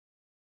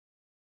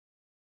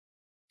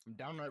I'm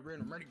downright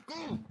ready. I'm ready to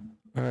go.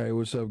 All right,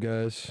 what's up,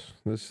 guys?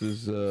 This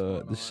is What's going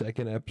the on?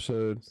 second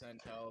episode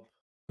Send help.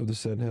 of the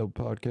Send Help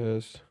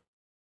podcast.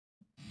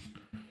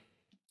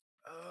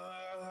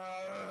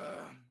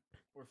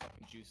 We're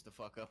fucking juiced the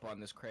fuck up on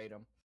this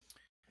kratom.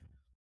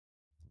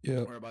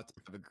 Yeah. We're about to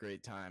have a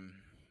great time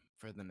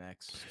for the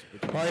next.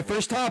 All right,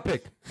 first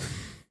topic.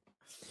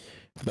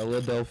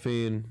 Bella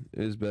Delphine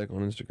is back on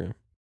Instagram.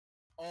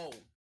 Oh,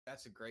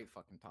 that's a great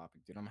fucking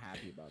topic, dude. I'm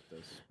happy about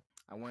this.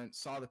 I went,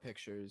 saw the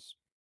pictures.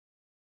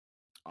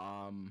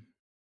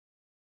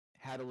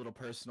 Had a little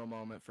personal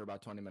moment for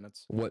about 20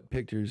 minutes. What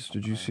pictures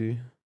did you see?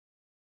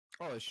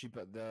 Oh, she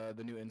put the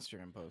new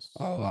Instagram posts.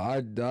 Oh,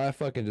 I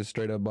fucking just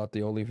straight up bought the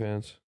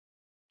OnlyFans.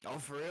 Oh,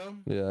 for real?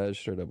 Yeah, I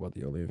just straight up bought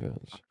the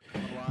OnlyFans.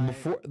 Why?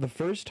 Before the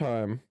first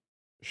time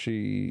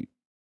she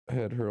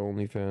had her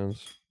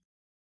OnlyFans,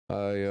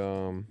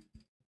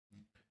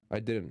 I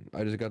didn't.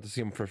 I just got to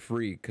see them for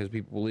free because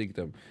people leaked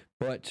them.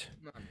 But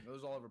No, it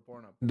was all over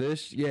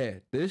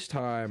Pornhub. this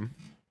time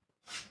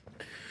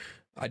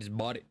I just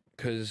bought it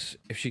because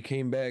if she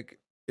came back,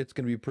 it's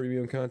gonna be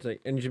premium content.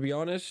 And to be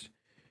honest,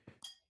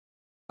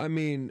 I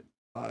mean,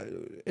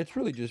 it's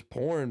really just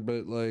porn.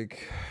 But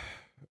like,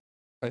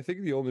 I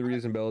think the only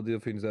reason Bella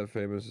Delphine's that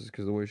famous is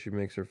because the way she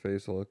makes her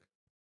face look.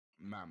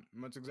 Man,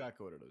 that's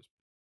exactly what it is.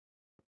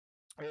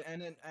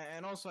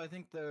 And also I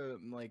think the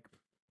like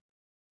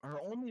her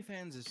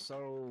OnlyFans is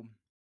so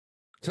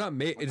It's not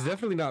made. It's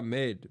definitely not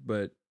made.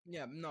 But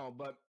yeah, no,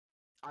 but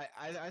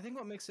I think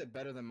what makes it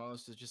better than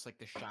most is just like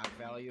the shock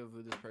value of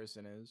who this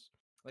person is.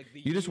 Like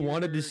the you just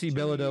wanted to year, see 2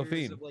 Bella years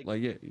Delphine. of like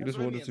Like, yeah, you that's just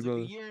what I wanted mean. to see It's like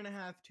Bella. a year and a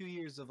half, 2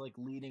 years of like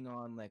leading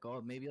on like,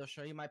 oh, maybe I'll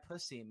show you my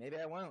pussy, maybe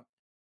I won't.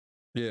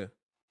 Yeah. You know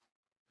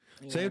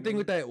what I Same thing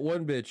with mean? that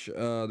one bitch,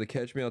 the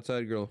Catch Me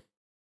Outside girl.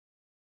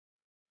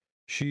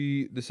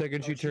 The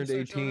second Oh, she she turned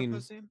started showing her 18,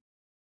 pussy?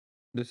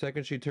 the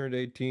second she turned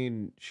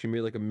 18, she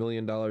made like $1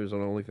 million on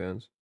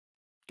OnlyFans.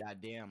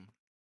 Goddamn.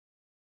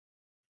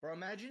 Bro,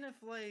 imagine if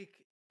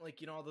like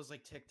you know all those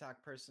like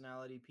TikTok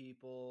personality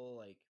people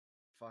like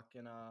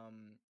fucking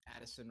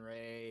Addison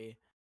Ray,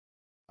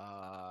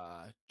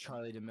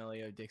 Charlie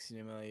D'Amelio, Dixie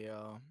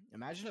D'Amelio.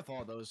 Imagine if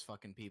all those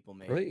fucking people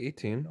Are they made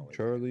 18? OnlyFans.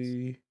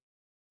 Charlie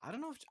I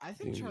don't know if I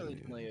think Charlie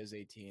D'Amelio. D'Amelio is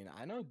 18.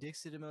 I know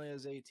Dixie D'Amelio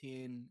is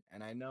 18,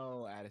 and I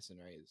know Addison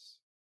Ray is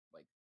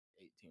like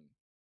 18.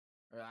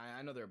 Or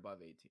I know they're above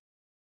 18.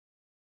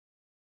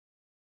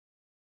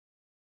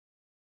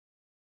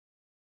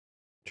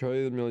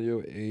 Charlie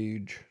D'Amelio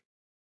age.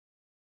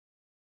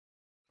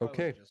 Probably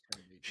like Okay. just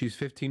turned 18. She's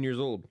 15 years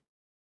old.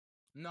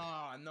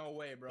 Nah, no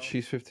way, bro.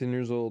 She's 15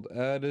 years old.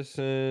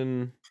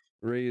 Addison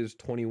Ray is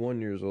 21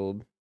 years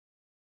old.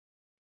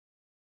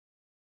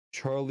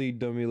 Charlie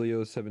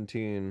D'Amelio is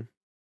 17.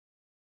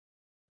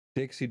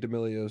 Dixie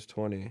D'Amelio is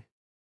 20.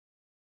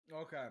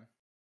 Okay.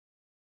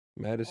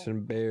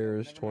 Madison Bear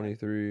is Never mind.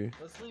 23.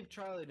 Let's leave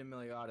Charlie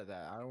D'Amelio out of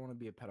that. I don't want to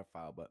be a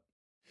pedophile, but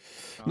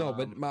No,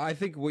 but um. I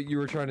think what you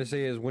were trying to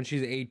say is when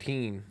she's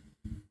 18.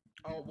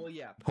 Oh well,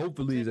 yeah.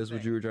 Hopefully Same that's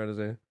what thing. you were trying to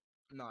say.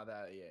 No,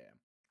 that yeah.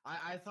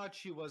 I thought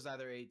she was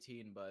either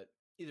 18, but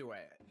either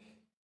way,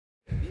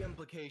 the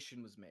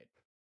implication was made.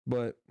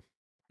 But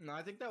No,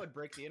 I think that would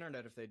break the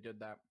internet if they did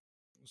that.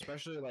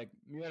 Especially like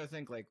you got to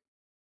think like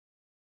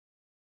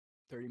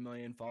 30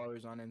 million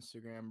followers on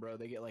Instagram, bro.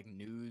 They get like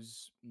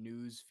news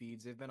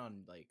feeds. They've been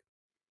on like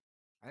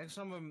I think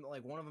some of them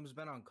like one of them's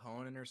been on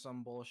Conan or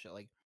some bullshit.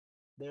 Like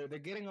they're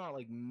getting on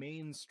like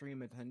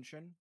mainstream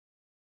attention.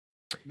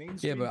 yeah,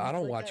 Mainstream but I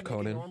people don't like watch that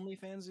making Conan.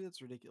 OnlyFans.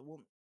 It's ridiculous.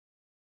 Well,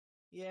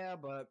 yeah,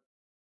 but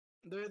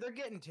they're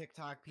getting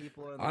TikTok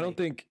people and I don't like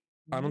think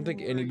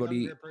newer, anybody.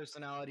 younger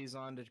personalities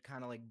on to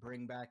kind of like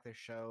bring back the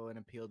show and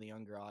appeal to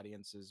younger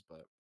audiences.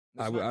 But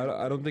I, it's w- not gonna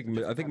I work. don't It's think a I different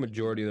think kind of humor.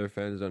 majority of their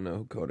fans don't know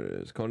who Conan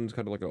is. Conan's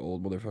kind of like an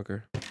old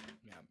motherfucker.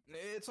 Yeah,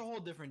 it's a whole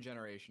different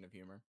generation of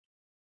humor.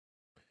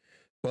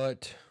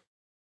 But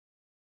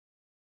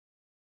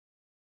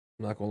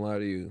I'm not gonna lie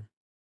to you,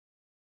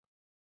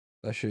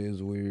 that shit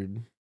is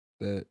weird.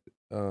 That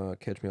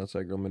Catch Me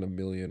Outside girl made $1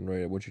 million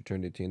right when she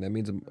turned 18. That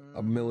means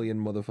a million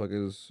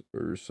motherfuckers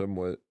or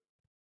somewhat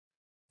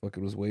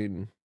fucking was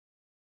waiting.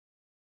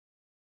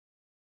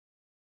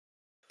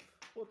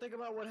 Well, think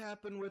about what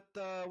happened with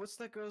what's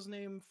that girl's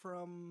name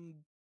from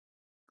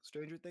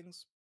Stranger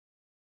Things?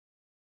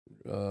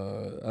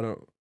 I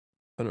don't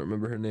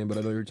remember her name, but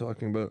I know you're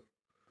talking about.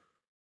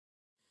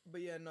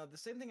 But yeah, no, the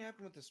same thing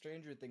happened with the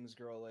Stranger Things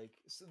girl. Like,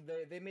 so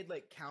they made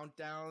like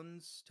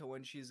countdowns to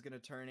when she's gonna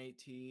turn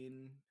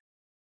 18,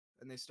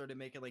 and they started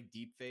making like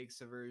deep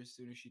fakes of her as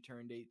soon as she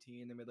turned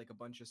 18. They made like a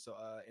bunch of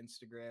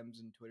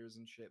Instagrams and Twitters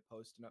and shit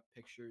posting up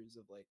pictures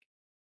of like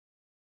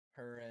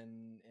her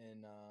and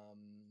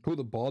Who,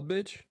 the bald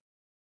bitch?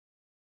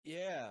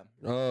 yeah,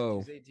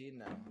 Oh, she's 18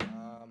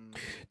 now.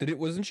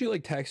 wasn't she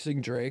like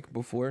texting Drake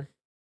before?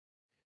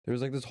 There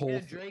was like this whole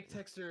Yeah, Drake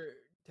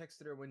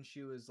texted her when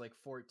she was like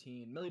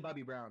 14. Millie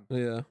Bobby Brown.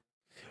 yeah,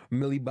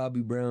 Millie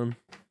Bobby Brown.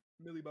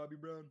 Millie Bobby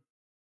Brown.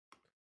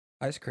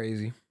 That's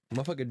crazy.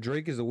 Motherfucker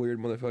Drake is a weird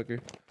motherfucker.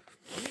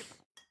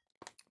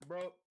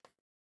 Bro,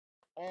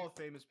 All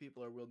famous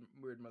people are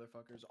weird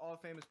motherfuckers. All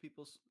famous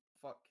people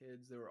fuck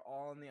kids. They were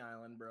all on the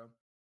island, bro.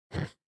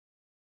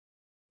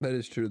 That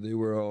is true. They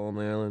were all on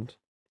the island.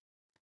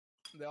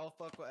 They all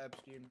fuck with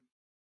Epstein.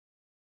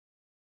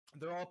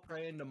 They're all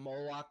praying to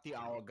Moloch, the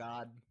owl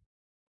god,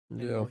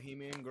 in Yeah.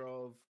 Bohemian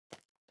Grove.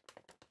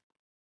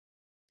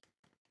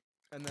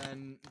 And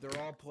then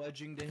they're all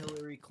pledging to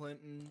Hillary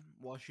Clinton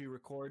while she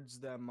records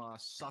them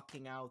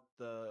sucking out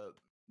the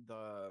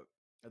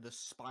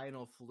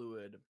spinal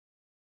fluid.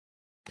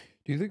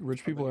 Do you think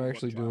rich people are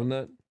actually doing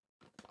that?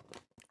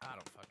 I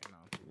don't fucking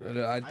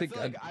know. I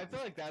feel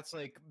like that's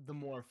like the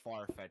more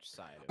far-fetched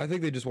side of it. I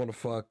think they just want to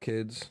fuck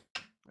kids.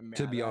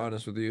 To be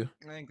honest with you,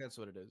 I think that's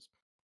what it is.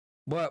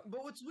 But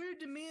what's weird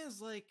to me is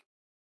like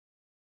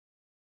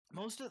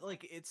most of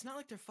like it's not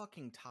like they're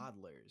fucking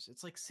toddlers.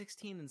 It's like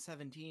 16 and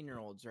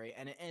 17-year-olds, right?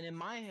 And in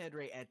my head,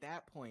 right at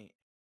that point,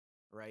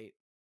 right,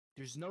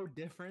 there's no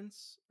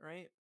difference,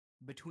 right,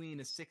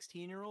 between a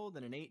 16-year-old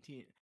and an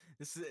 18.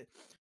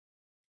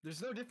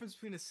 There's no difference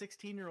between a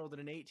 16-year-old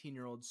and an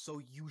 18-year-old,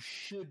 so you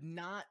should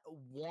not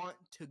want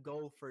to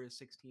go for a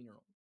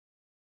 16-year-old,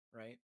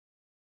 right?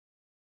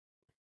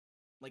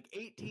 Like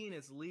 18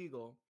 is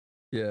legal.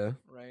 Yeah.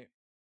 Right.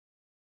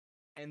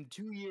 And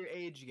 2-year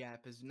age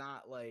gap is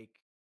not like.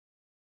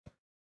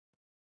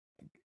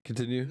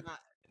 Continue.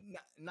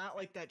 Not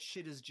like that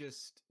shit is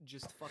just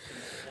fucking.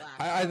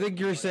 I think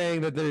you're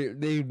saying that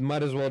they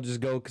might as well just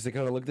go because they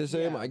kind of look the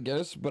same, I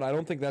guess. But I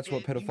don't think that's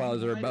what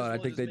pedophiles are about. I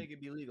think they make it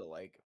be legal,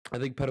 like. I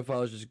think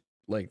pedophiles just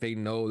like they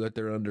know that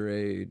they're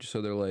underage,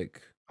 so they're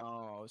like.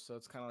 Oh, so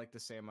it's kind of like the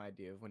same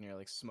idea of when you're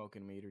like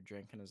smoking weed or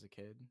drinking as a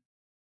kid.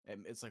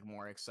 It's like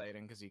more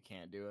exciting because you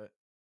can't do it.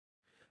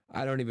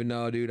 I don't even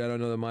know, dude. I don't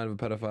know the mind of a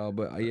pedophile,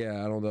 but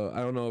yeah, I don't know. I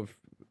don't know if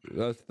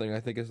that's the thing. I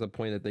think it's the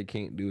point that they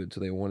can't do it, so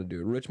they want to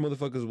do it. Rich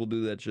motherfuckers will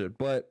do that shit,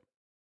 but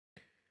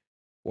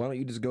why don't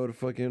you just go to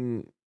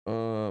fucking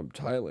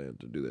Thailand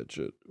to do that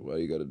shit? Why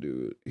you got to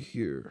do it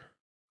here?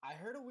 I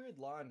heard a weird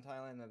law in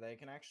Thailand that they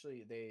can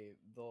actually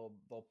they'll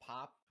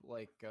pop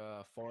like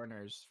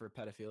foreigners for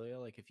pedophilia.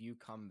 Like if you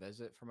come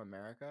visit from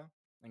America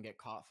and get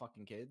caught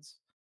fucking kids,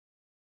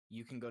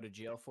 you can go to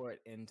jail for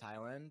it in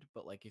Thailand,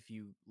 but like if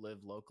you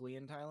live locally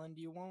in Thailand,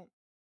 you won't.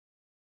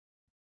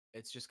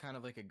 It's just kind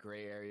of like a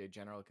gray area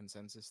general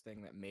consensus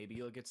thing that maybe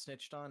you'll get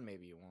snitched on,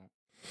 maybe you won't.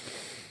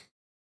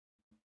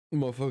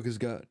 Motherfuckers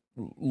got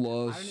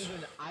laws.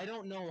 I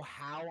don't know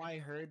how I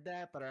heard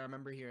that, but I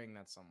remember hearing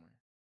that somewhere.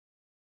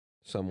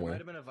 Somewhere. It might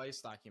have been a Vice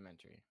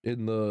documentary.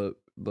 In the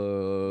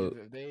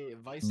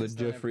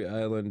Jeffrey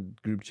Island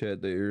group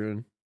chat that you're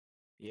in.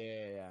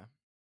 Yeah.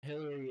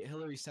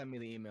 Hillary sent me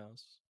the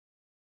emails.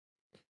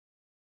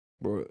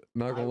 Bro,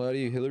 not gonna lie to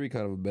you, Hillary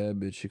kind of a bad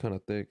bitch. She kind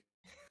of thick.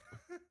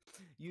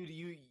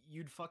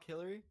 You'd fuck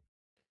Hillary?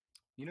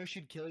 You know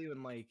she'd kill you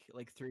in like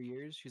 3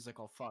 years. She's like,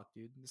 oh fuck,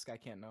 dude, this guy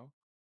can't know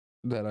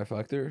that I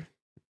fucked her.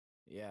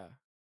 Yeah.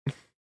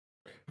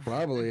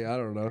 Probably, I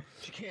don't know.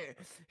 She can't.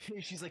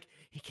 She's like,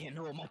 he can't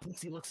know what my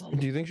pussy looks like.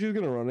 Do you think she's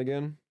gonna run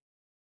again?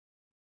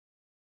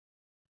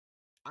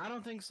 I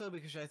don't think so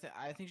because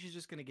I think she's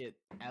just gonna get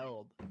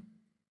L'd.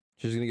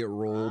 She's gonna get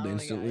rolled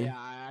instantly.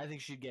 I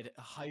think she'd get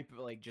hype,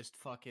 like just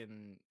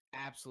fucking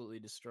absolutely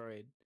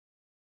destroyed.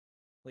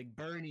 Like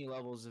Bernie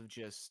levels of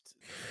just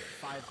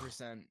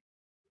 5%.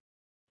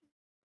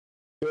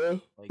 Yeah,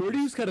 like,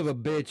 Bernie was kind of a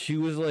bitch. He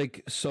was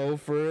like so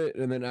for it,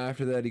 and then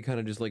after that, he kind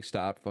of just like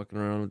stopped fucking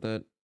around with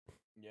that.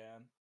 Yeah.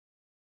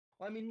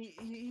 Well, I mean,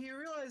 he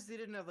realized he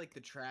didn't have like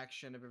the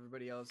traction of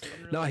everybody else.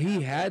 Really no,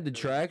 he had the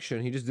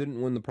traction. He just didn't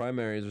win the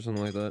primaries or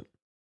something like that.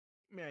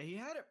 Yeah, he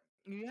had it.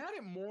 He had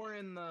it more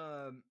in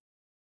the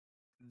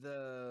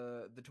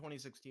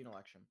 2016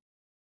 election.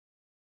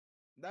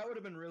 That would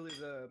have been really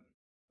the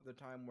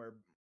time where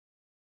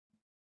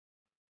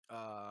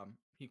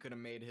he could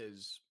have made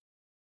his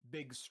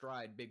big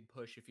stride, big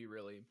push if he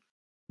really.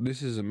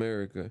 This is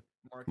America.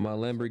 My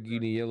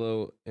Lamborghini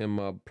yellow and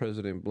my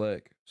president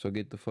black. So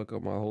get the fuck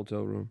out my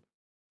hotel room.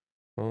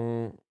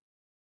 What?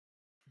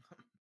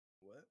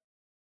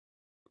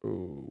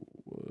 Oh,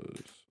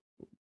 was.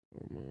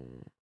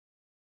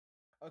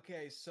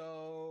 Okay,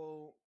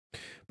 so.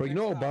 But you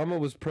know, Obama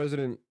was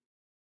president.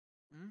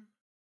 Hmm?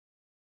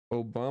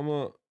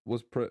 Obama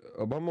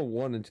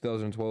won in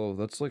 2012.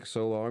 That's like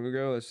so long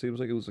ago. That seems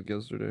like it was like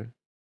yesterday.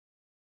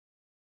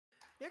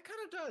 Yeah, it kind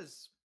of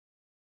does.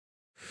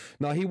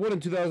 No, he won in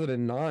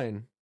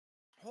 2009.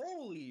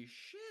 Holy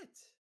shit!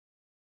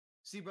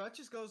 See, bro, that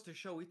just goes to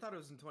show we thought it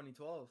was in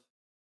 2012.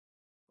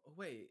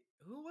 Wait,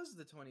 who was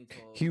the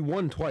 2012? He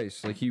won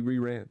twice. Like he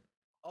re-ran.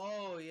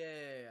 Oh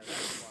yeah.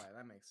 That's why.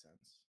 That makes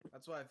sense.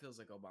 That's why it feels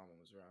like Obama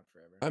was around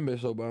forever. I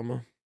miss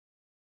Obama.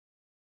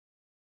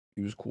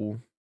 He was cool.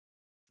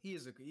 He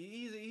is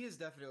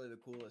definitely the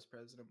coolest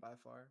president by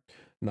far.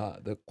 Nah,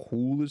 the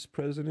coolest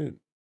president.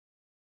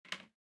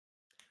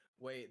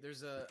 Wait,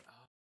 there's a.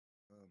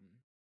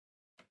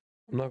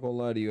 I'm not gonna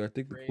lie to you. I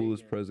think the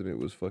coolest president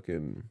was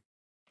fucking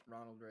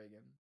Ronald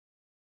Reagan.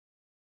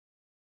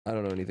 I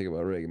don't know anything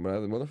about Reagan, but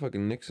motherfucking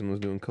Nixon was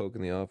doing coke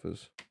in the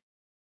office.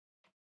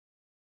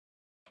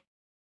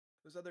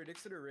 was either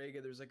Nixon or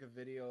Reagan. There's like a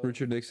video.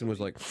 Richard of Nixon was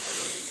somebody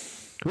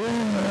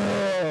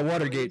like,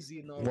 Watergate. crazy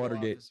in the Oval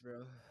Watergate. Office,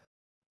 bro.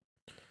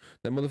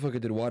 That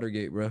motherfucker did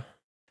Watergate, bro.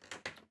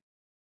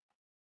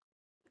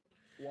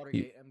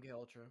 Watergate, MK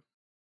Ultra.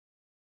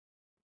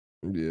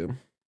 Yeah.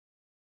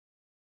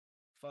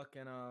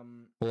 Fucking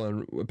Hold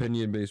on.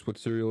 Opinion based. What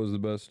cereal is the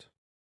best?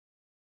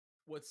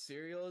 What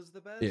cereal is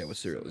the best? Yeah, what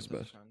cereal is the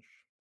Cinnamon best? Toast Crunch.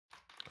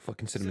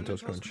 Fucking Cinnamon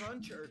Toast Crunch.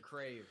 Crunch or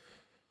Crave?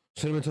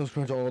 Cinnamon Toast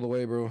Crunch all the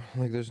way, bro.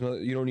 Like, there's no,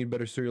 you don't need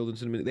better cereal than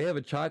Cinnamon. They have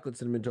a chocolate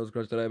Cinnamon Toast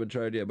Crunch that I haven't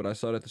tried yet, but I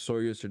saw it at the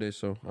store yesterday,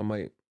 so I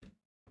might.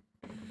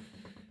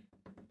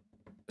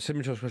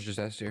 Cinnamon Toast Crunch just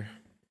S tier.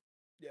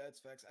 Yeah, it's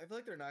facts. I feel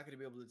like they're not going to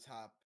be able to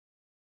top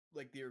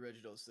like the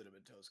original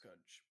Cinnamon Toast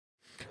Crunch.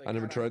 Like, I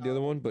never kinda tried the other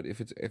how- one, but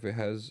if it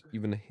has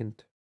even a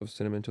hint of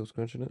Cinnamon Toast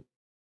Crunch in it.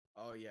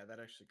 Oh yeah, that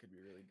actually could be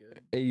really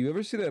good. Hey, you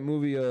ever see that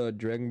movie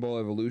Dragon Ball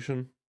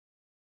Evolution?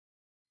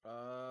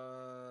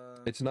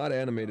 It's not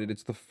animated. no.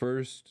 It's the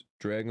first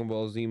Dragon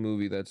Ball Z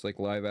movie that's like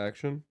live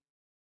action.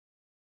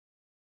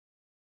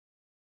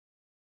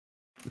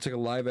 It's like a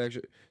live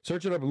action.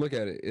 Search it up and look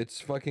at it.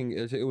 It's fucking.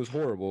 It was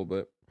horrible,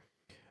 but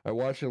I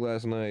watched it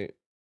last night.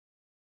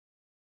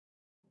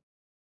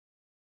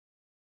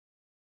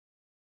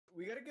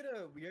 We gotta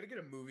get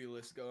a movie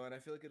list going. I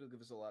feel like it'll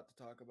give us a lot to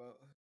talk about.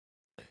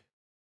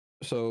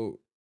 So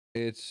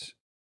it's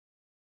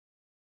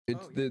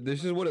Oh, yeah,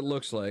 this is what it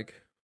looks like.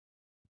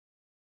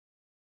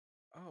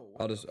 Oh,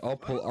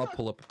 I'll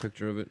pull up a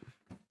picture of it.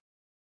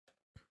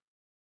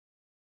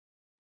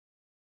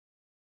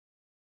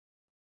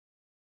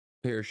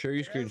 Here, share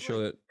your It screen. has, Show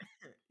like-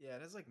 that. Yeah,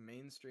 it has like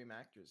mainstream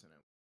actors in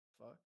it.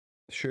 Fuck.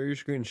 Share your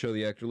screen. Show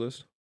the actor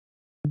list.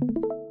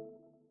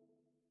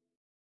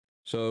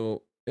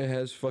 So it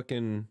has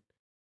fucking.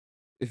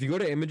 If you go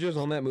to images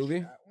on that movie,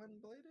 That one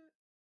played it?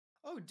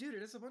 Oh, dude,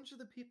 it has a bunch of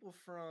the people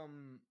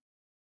from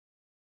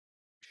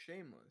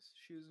Shameless.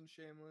 She was in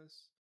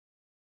Shameless.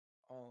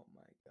 Oh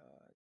my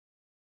god.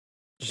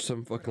 just some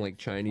What fucking a like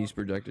Chinese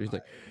projector. He's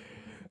like,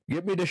 vibe.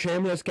 "Get me the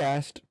Shameless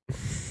cast."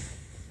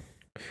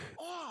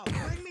 Oh,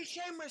 bring me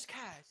Shameless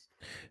cast.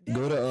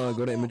 Go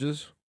to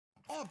images.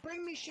 Oh,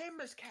 bring me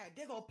Shameless cat.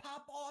 They go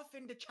pop off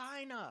into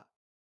China.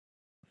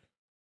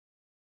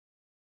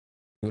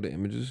 Go to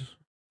images.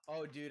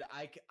 Oh, dude,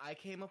 I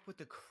came up with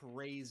a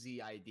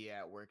crazy idea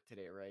at work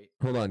today, right?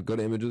 Hold on. Go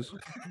to images.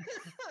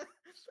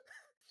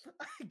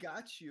 I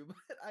got you,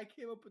 but I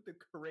came up with the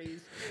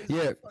crazy.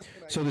 Yeah, fucking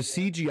So the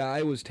idea.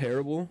 CGI was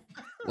terrible.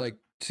 Like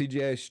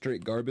CGI is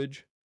straight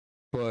garbage.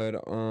 But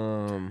Bro,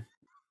 I'm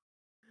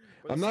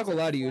this not looks gonna like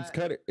lie to you.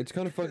 Fla- It's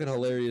kind of fucking this looks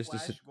like hilarious to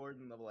Flash sit.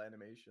 Gordon level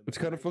animation. It's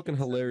like kind of fucking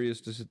hilarious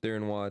to 1970s. sit there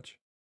and watch.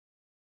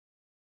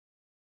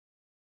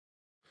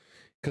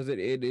 Cause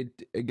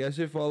I guess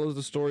it follows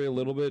the story a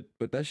little bit,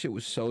 but that shit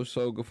was so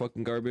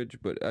fucking garbage.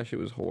 But that shit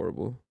was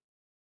horrible.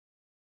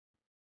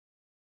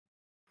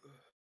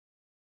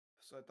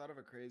 So I thought of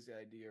a crazy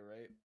idea,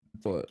 right?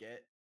 What?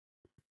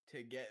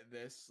 To get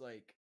this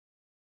like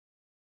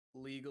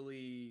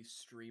legally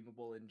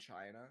streamable in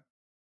China,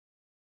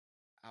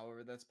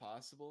 however that's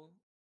possible,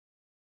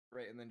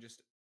 right? And then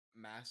just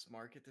mass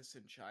market this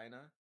in China,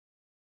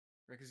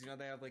 right? Because you know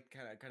they have like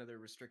kind of their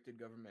restricted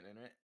government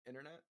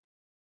internet.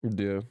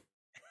 Yeah.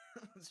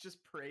 Let's just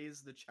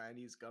praise the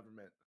Chinese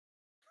government.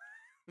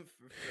 for,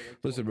 like,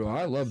 Listen, 20 bro.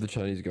 I love the minutes.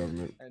 Chinese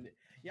government. And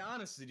yeah,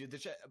 honestly, dude,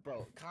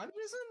 bro,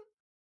 communism,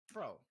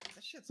 bro,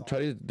 that shit's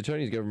awesome. The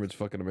Chinese government's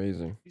fucking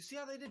amazing. You see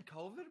how they did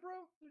COVID, bro?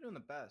 They're doing the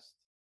best.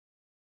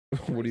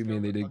 What do you Chinese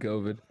mean they did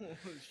government COVID?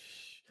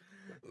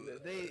 fucking-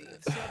 they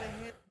see how they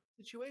handle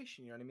the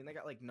situation. You know what I mean? They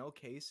got like no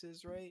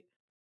cases, right?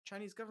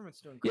 Chinese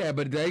government's doing great. Yeah,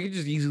 but they could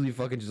just easily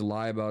fucking just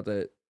lie about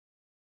that.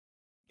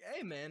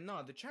 Hey man,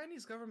 no, the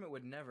Chinese government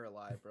would never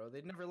lie, bro.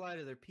 They'd never lie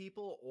to their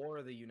people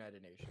or the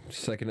United Nations.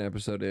 Second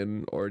episode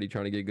in, already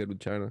trying to get good with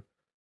China.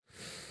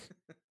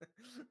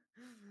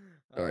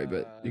 All right,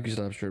 but you can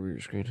stop sharing your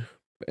screen.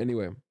 But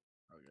anyway, Okay.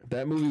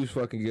 that movie was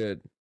fucking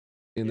good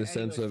in the Yeah,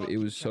 sense anyway, of fuck it you,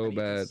 was so China. You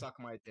can bad. Suck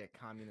my dick,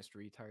 communist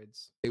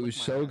retards. It Lick was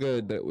my so good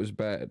asshole. that it was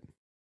bad.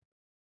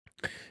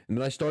 And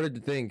then I started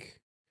to think,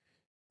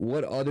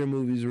 what other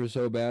movies were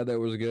so bad that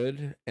was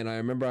good? And I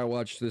remember I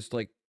watched this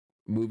like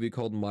movie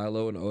called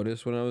Milo and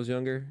Otis when I was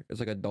younger. It's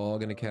like a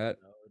dog and a cat,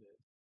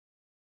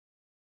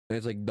 and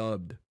it's like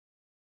dubbed.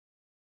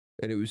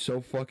 And it was so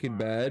fucking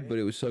bad, but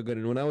it was so good.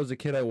 And when I was a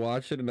kid, I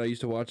watched it, and I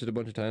used to watch it a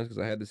bunch of times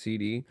because I had the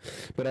CD.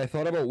 But I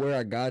thought about where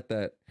I got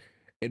that.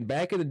 And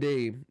back in the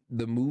day,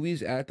 the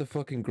movies at the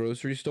fucking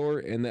grocery store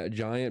in that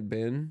giant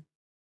bin,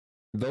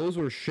 those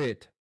were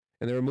shit.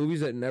 And there were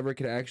movies that never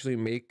could actually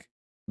make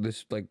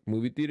this like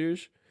movie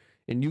theaters.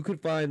 And you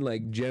could find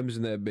like gems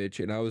in that bitch.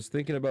 And I was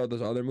thinking about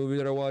this other movie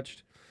that I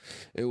watched.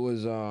 It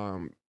was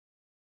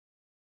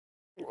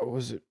what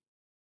was it?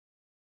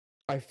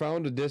 I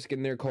found a disc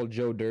in there called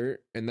Joe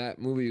Dirt, and that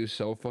movie was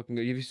so fucking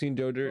good. Have you seen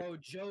Joe Dirt? Bro,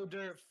 Joe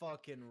Dirt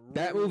fucking rules.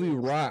 That movie That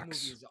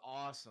rocks. movie is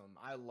awesome.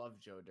 I love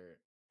Joe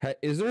Dirt.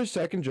 Is there a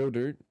second Joe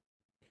Dirt?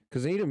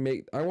 Because they need to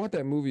make. I want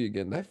that movie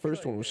again. That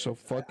first one was so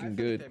fucking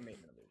good. They made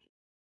another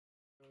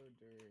Joe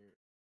Dirt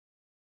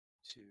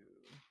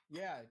 2.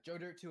 Yeah, Joe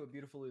Dirt 2, A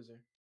Beautiful Loser.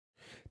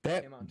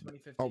 That Came out in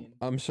 2015.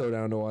 I'm so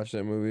down to watch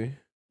that movie.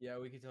 Yeah,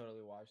 we could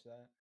totally watch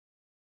that.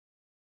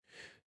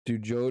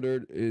 Dude, Joe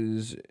Dirt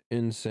is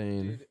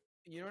insane. Dude,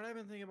 you know what I've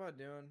been thinking about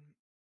doing?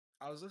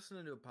 I was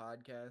listening to a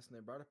podcast and they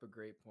brought up a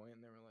great point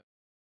and they were like,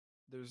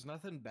 there's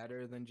nothing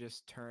better than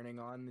just turning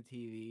on the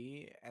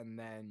TV and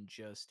then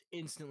just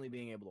instantly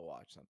being able to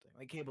watch something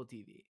like cable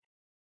TV.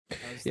 I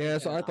was Yeah, thinking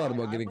so I thought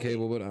about I getting might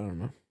cable, but I don't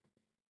know.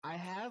 I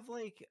have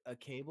like a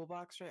cable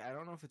box, right? I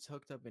don't know if it's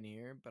hooked up in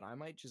here, but I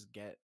might just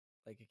get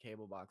like a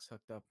cable box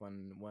hooked up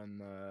when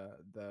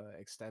the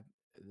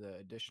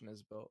addition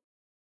is built,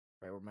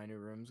 right where my new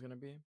room's gonna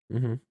be.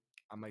 Mm-hmm.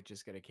 I might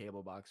just get a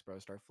cable box, bro.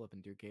 Start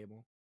flipping through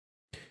cable.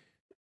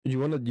 You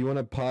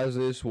wanna pause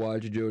this,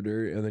 watch Joe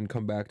Dirt, and then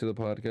come back to the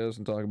podcast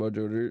and talk about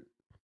Joe Dirt?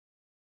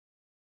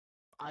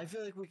 I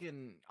feel like we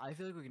can. I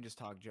feel like we can just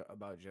talk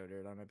about Joe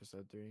Dirt on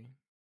episode 3.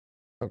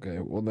 Okay,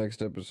 well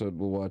next episode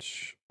we'll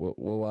watch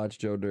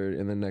Joe Dirt,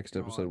 and then next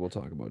No, episode we'll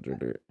talk about Joe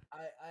Dirt. I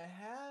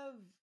have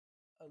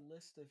a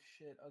list of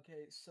shit.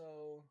 Okay,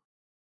 so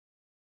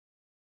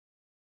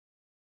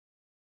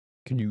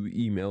Can you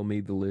email me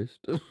the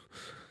list?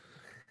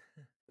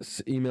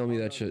 Email me oh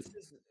that no, shit.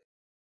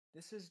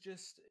 this is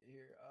just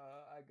here.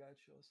 I got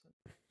you. Listen.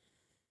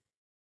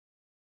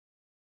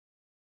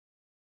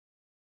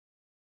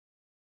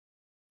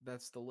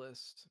 That's the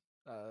list.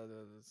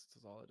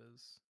 That's all it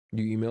is.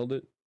 You emailed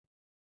it?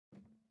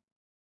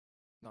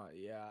 No,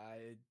 yeah,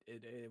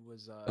 it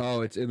was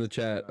Oh, it's in the text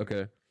and, chat.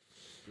 Okay.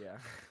 yeah.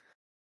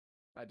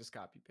 I just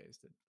copy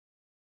pasted.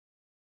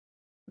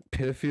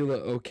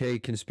 Pedophilia, okay,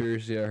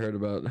 conspiracy I heard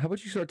about. How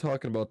about you start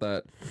talking about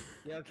that?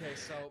 Yeah, okay,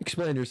 so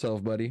Explain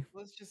yourself, buddy.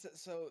 let's just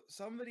so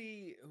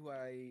somebody who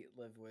I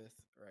live with,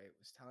 right,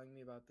 was telling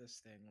me about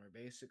this thing where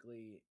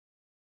basically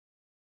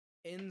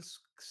in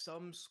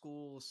some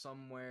school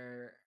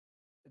somewhere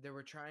they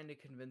were trying to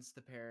convince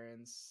the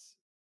parents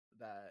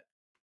that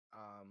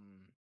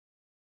um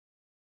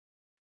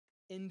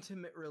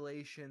intimate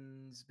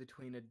relations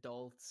between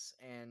adults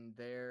and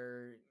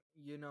their,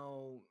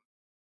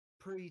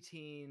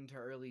 preteen to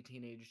early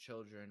teenage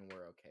children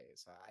were okay.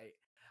 So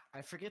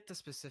I forget the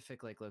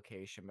specific like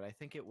location, but I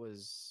think it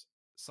was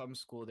some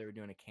school they were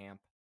doing a camp.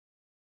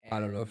 I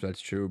don't know if And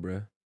that's true,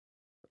 bro.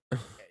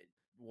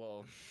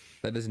 well,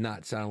 That does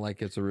not sound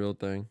like it's a real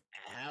thing.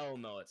 hell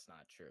no, it's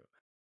not true.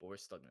 But we're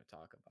still gonna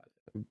talk about it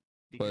But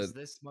because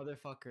this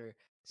motherfucker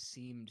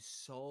seemed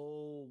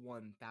so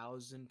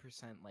 1000%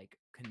 like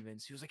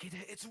convinced. He was like,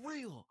 "It's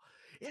real.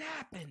 It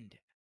happened.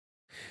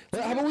 It's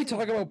a how real about we thing."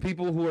 talk about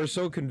people who are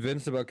so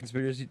convinced about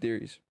conspiracy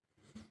theories?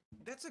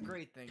 That's a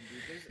great thing,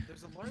 dude.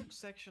 There's a large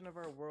section of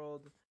our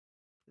world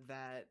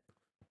that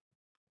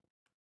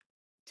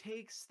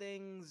takes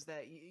things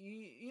that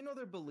you know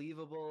they're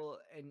believable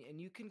and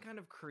you can kind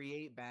of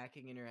create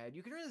backing in your head.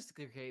 You can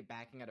realistically create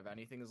backing out of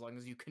anything as long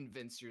as you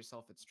convince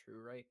yourself it's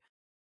true, right?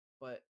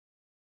 But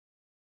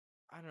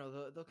I don't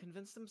know, they'll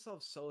convince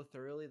themselves so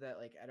thoroughly that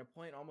like at a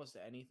point almost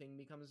anything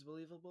becomes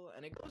believable,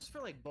 and it goes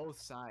for like both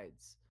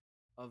sides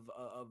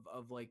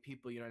of like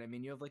people, you know what I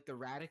mean? You have like the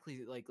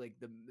radically like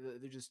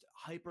they're just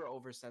hyper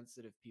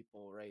oversensitive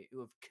people, right? Who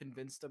have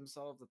convinced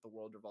themselves that the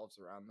world revolves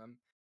around them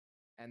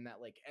and that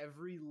like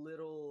every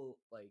little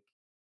like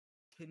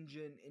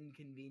contingent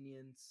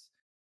inconvenience,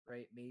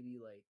 right? Maybe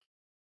like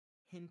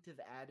hint of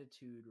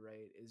attitude,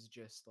 right, is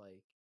just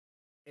like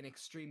an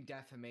extreme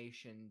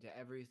defamation to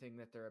everything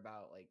that they're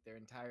about, like their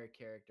entire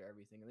character,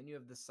 everything. And then you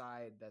have the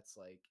side that's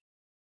like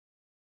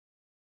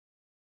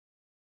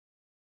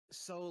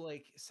so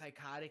like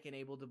psychotic and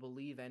able to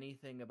believe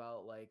anything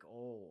about like,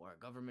 oh, our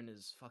government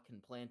is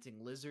fucking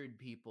planting lizard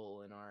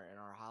people in our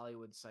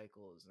Hollywood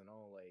cycles and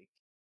all like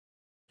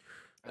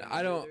I don't know,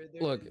 I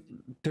don't look.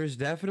 There's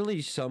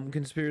definitely some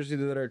conspiracy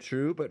that are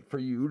true, but for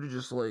you to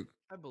just like,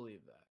 I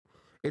believe that.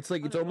 it's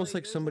like I it's don't almost like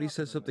like there's somebody lots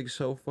of says them something that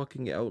so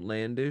fucking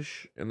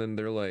outlandish, and then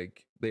they're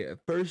like, they at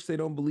first they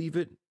don't believe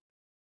it,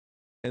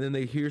 and then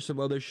they hear some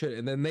other shit,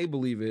 and then they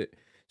believe it.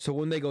 So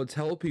when they go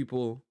tell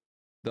people,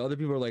 the other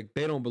people are like,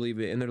 they don't believe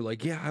it, and they're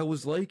like, yeah, I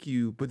was like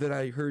you, but then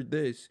I heard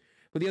this.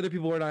 But the other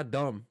people are not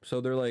dumb,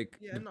 so they're like,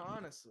 yeah, no,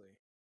 honestly.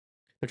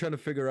 they're trying to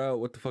figure out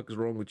what the fuck is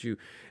wrong with you.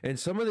 And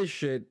some of this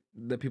shit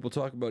that people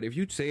talk about, if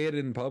you say it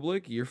in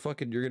public, you're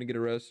gonna get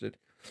arrested.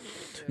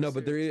 Yeah, No,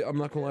 but seriously. I'm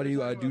not gonna lie to They're you.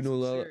 talking I do about know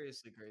some a lot.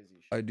 seriously crazy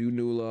shit. I do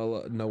know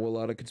a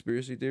lot of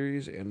conspiracy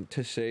theories, and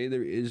to say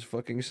there is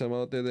fucking some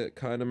out there that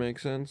kind of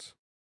makes sense,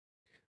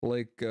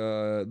 like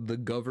the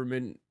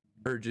government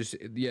or just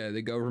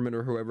the government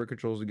or whoever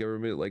controls the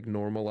government, like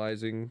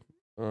normalizing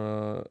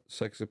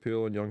sex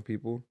appeal in young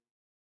people.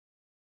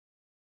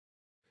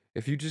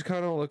 If you just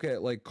kind of look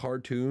at like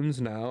cartoons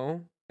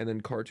now and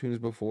then cartoons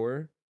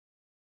before,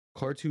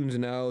 cartoons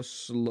now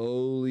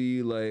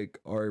slowly like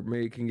are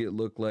making it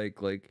look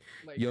like Like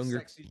younger.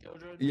 sexy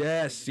children. Like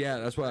Yes, the yeah,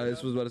 children that's what I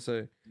straight was up. about to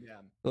say. Yeah.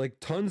 Like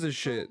tons of So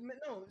shit.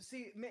 no,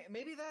 see,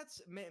 maybe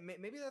that's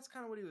maybe that's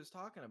kind of what he was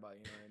talking about.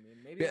 You know what I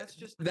mean? Maybe Yeah, that's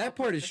just an that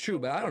upper part is true,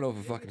 but echelon. I don't know if a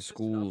Maybe fucking it's just an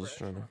school upper is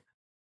trying to. echelon.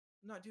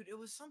 No, dude, it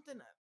was something.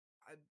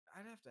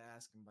 I'd have to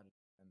ask him about it.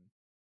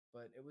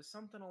 but it was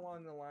something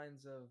along the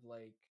lines of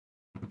like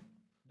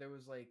there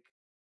was like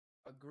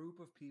a group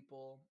of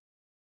people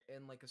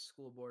in like a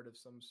school board of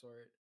some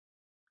sort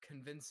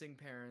convincing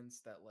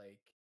parents that like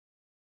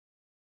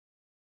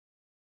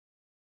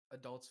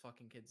adults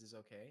fucking kids is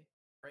okay,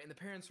 right? And the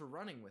parents were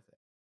running with it.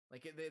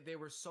 Like they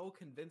were so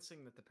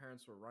convincing that the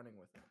parents were running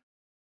with it.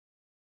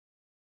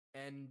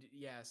 And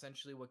yeah,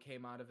 essentially what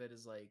came out of it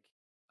is like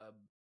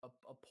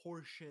a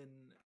portion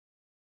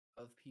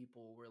of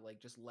people were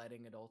like just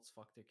letting adults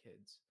fuck their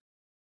kids,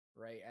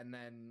 right? And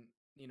then,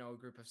 you know, a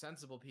group of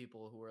sensible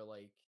people who were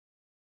like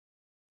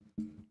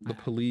The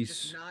just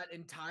police. not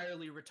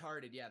entirely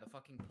retarded. Yeah, the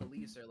fucking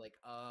police are like,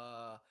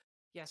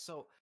 yeah,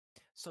 so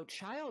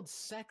child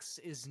sex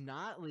is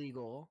not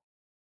legal,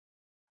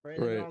 right?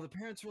 And then Right. all the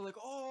parents were like,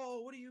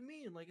 "Oh, what do you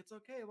mean? Like it's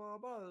okay, blah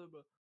blah blah."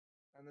 Blah.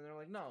 And then they're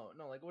like, "No,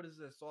 no, like what is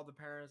this?" So all the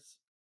parents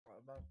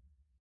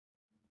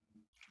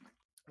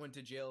went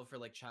to jail for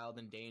like child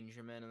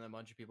endangerment, and then a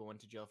bunch of people went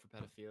to jail for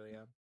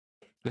pedophilia.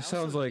 I This also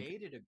sounds like,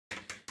 dated a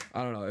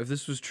I don't know. If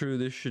this was true,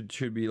 this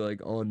should be like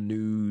on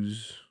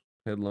news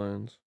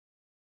headlines.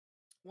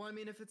 well, I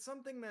mean, if it's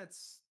something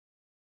that's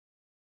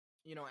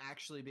you know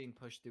actually being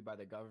pushed through by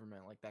the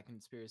government, like that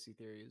conspiracy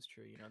theory is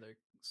true. You know, they're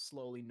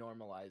slowly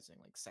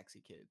normalizing like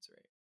sexy kids,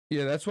 right?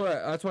 Yeah, that's what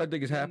I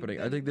think is Then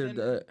happening. I think then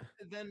they're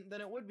then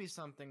then it would be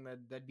something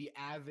that'd be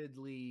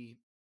avidly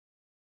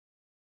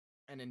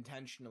and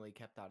intentionally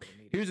kept out of the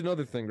media. here's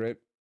another thing, right?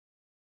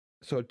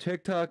 So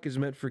TikTok is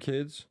meant for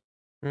kids,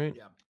 right?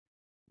 Yeah.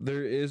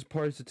 There is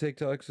parts of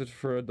TikTok that's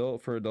for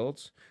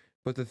adults,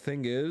 but the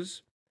thing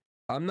is,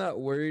 I'm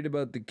not worried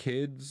about the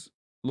kids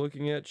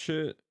looking at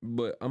shit,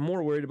 but I'm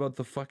more worried about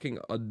the fucking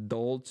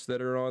adults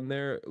that are on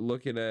there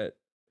looking at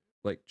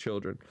like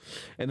children.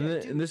 And Yeah,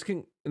 then dude.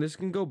 and this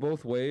can go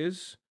both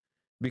ways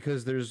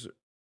because there's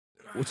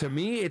well, to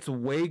me it's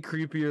way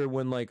creepier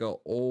when like a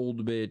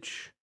old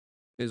bitch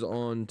is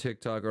on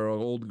TikTok or an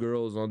old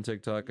girl is on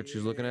TikTok and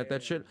she's looking at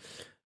that Yeah. shit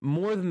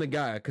more than the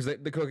guy because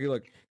the cookie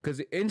look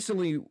because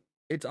instantly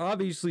it's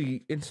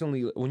obviously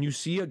instantly when you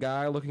see a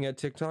guy looking at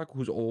TikTok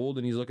who's old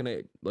and he's looking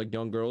at like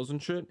young girls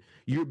and shit,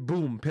 you're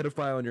boom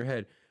pedophile in your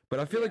head. But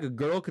I feel like Yeah. a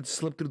girl could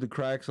slip through the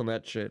cracks on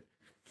that shit.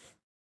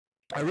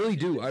 I really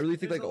Dude, do. I really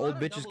think there's like a lot old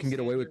of bitches double can get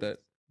away with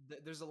standards.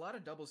 that. There's a lot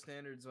of double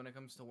standards when it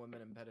comes to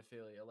women and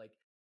pedophilia. Like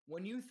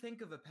when you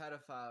think of a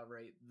pedophile,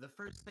 right, the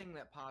first thing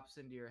that pops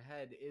into your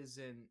head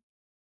isn't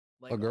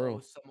A like, oh, girl,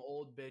 some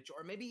old bitch,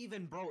 or maybe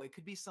even bro, it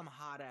could be some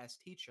hot ass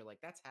teacher. Like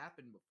that's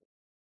happened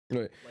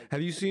before. right? Like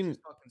Have you teachers seen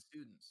fucking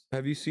students.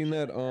 Have you seen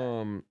Shit that like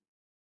that.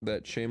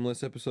 that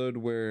Shameless episode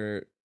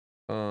where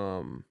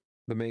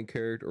the main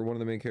character or one of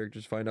the main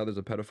characters find out there's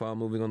a pedophile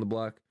moving on the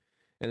block,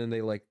 and then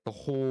they like the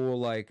whole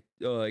like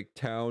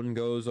town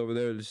goes over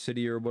there, the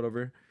city or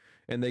whatever,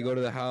 and they go Yep.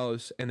 to the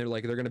house and they're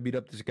like they're gonna beat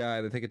up this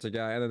guy. They think it's a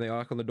guy, and then they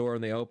knock on the door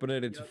and they open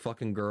it. It's a Yep.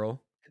 fucking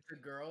girl, It's a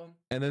girl.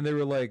 and then they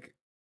were like,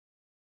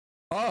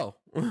 "Oh,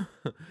 that's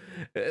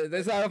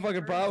But not a she fucking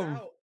turns problem."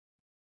 out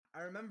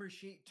I remember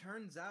she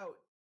turns out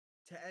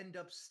to end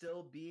up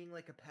still being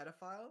like a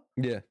pedophile,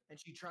 Yeah, and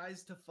she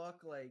tries to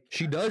fuck like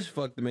she I does forget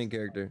who fuck the she tries main to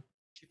fuck. character.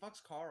 She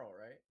fucks Carl,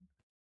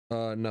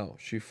 right? No,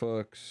 she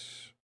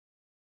fucks.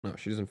 No,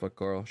 she doesn't fuck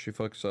Carl. She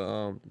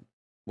fucks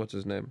what's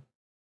his name?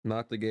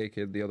 Not the gay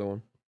kid, the other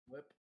one.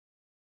 Lip,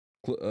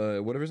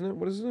 Whatever his name.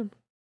 What is his name?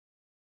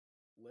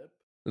 lip.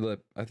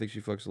 Lip. I think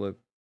she fucks Lip.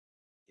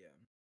 Yeah,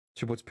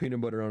 She puts peanut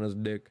butter on his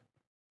dick.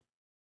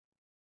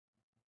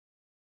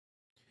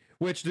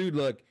 Which, dude,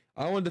 look,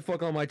 I wanted to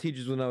fuck all my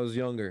teachers when I was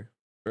younger,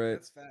 right?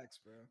 that's facts,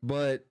 bro.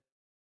 But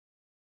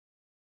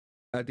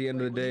at the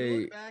end of Like the when you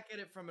day, look back at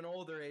it from an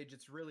older age,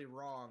 it's really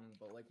wrong.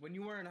 But like when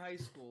you were in high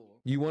school,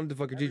 you wanted to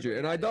fuck a teacher, everybody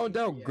and I had a don't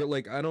teacher. doubt, Yeah,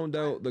 like, I don't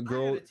doubt the I had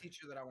girl. a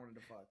teacher that I wanted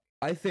to fuck.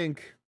 I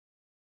think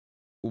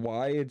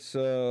why it's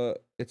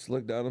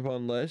looked down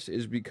upon less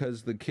is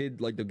because the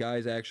kid, like the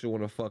guys, actually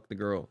want to fuck the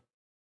girl,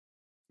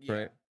 Yeah.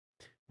 right?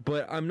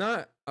 But I'm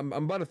not. I'm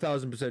about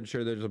 1,000%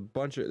 sure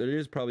there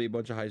is probably a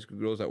bunch of high school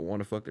girls that want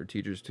to fuck their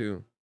teachers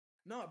too.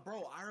 No,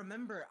 bro, I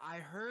remember I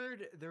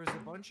heard there was a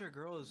bunch of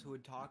girls who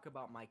would talk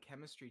about my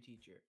chemistry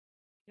teacher.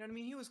 You know what I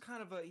mean? He was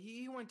kind of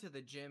he went to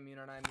the gym, you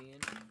know what I mean?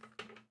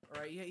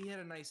 Right? He had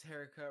a nice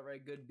haircut,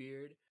 right? Good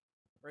beard.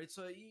 Right?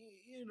 So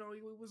you know,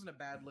 he wasn't a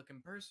bad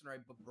looking person,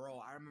 right? But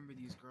bro, I remember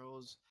these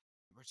girls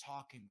were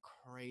talking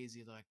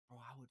crazy. They're like, bro,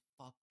 I would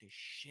fuck the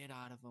shit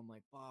out of them.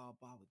 Like, Bob,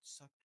 I would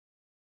suck.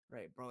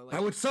 Right, bro. I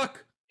Like would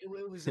suck. it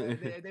was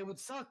they would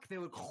suck. They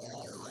would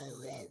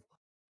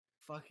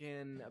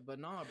fucking but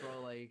nah,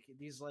 bro, like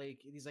these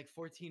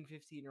 14,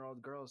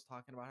 15-year-old girls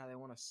talking about how they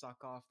want to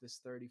suck off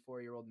this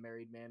 34-year-old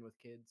married man with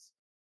kids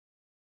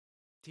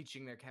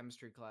teaching their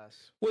chemistry class.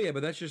 Well, yeah,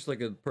 but that's just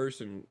like a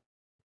person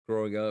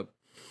growing up.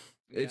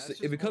 Yeah, it's It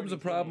just becomes a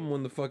horny problem teenagers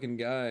when the fucking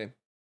guy.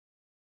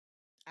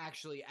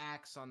 actually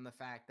acts on the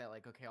fact that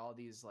like okay, all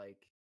these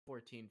like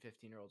 14,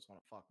 15-year-olds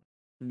want to fuck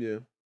me. Yeah.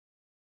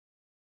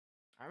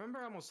 I remember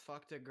I almost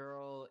fucked a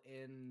girl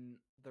in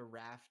the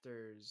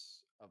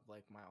rafters of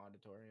like my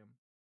auditorium.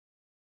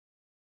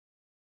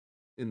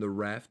 In the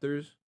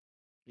rafters.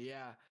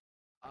 Yeah.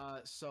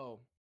 So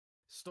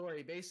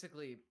story.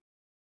 Basically,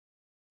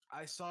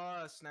 I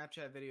saw a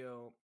Snapchat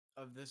video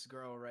of this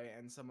girl, right,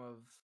 and some of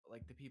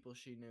like the people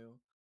she knew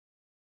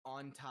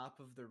on top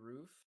of the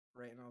roof,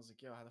 right? And I was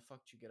like, yo, how the fuck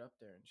did you get up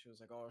there? And she was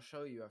like, oh, I'll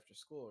show you after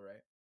school,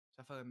 right?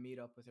 So I fucking meet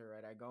up with her,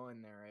 right? I go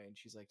in there, right? And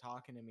she's like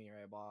talking to me,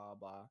 right? Blah,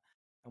 blah.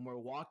 And we're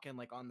walking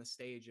like on the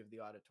stage of the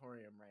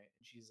auditorium, right?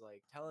 And she's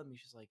like telling me,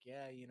 she's like,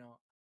 yeah, you know,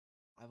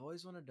 I've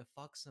always wanted to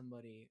fuck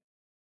somebody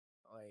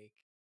like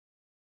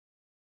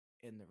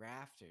in the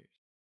rafters.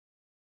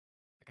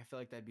 Like, I feel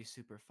like that'd be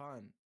super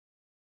fun,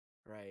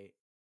 right?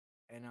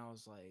 And I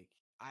was like,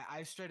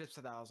 I straight up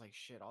said that. I was like,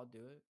 shit, I'll do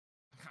it.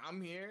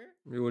 I'm here.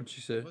 What'd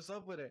she Like, say? what's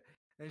up with it?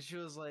 And she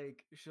was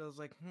like,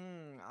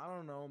 I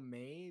don't know,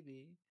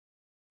 maybe,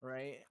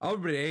 right? I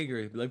would've been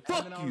angry. Be like,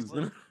 And then fuck I was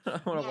you. like, I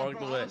wanna nah, walk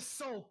bro, I away. was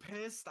so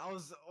pissed. I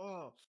was,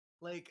 oh,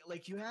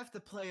 like you have to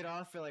play it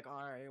off. You're like,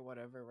 all right,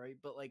 whatever, right?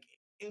 But like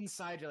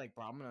inside, you're like,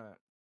 bro, I'm gonna,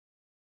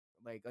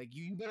 like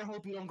you better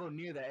hope you don't go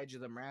near the edge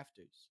of them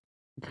rafters.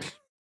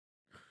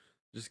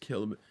 Just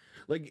kill him.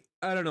 Like,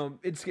 I don't know. Bro,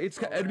 It'd be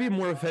after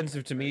more I was offensive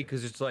like, to me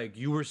because it's like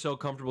you were so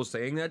comfortable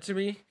saying that to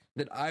me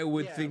that I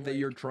would yeah, think that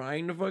you're like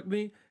trying to fuck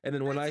me, and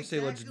then when that's I say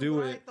let's exactly do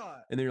what I it,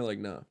 thought. and then you're like,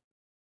 nah.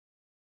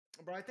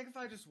 Bro, I think if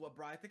I just,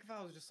 bro, I think if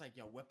I was just like,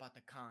 yo, whip out the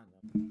condom,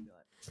 I'd be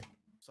like,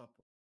 what's up?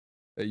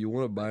 Hey, you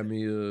want to buy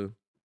me a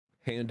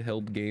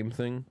handheld game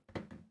thing?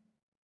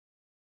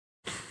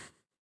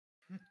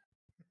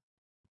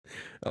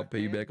 I'll pay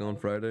you back on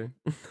Handheld. Friday.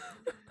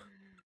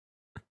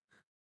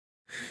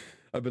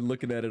 I've been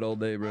looking at it all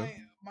day, bro.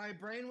 My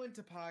brain went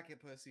to pocket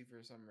pussy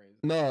for some reason.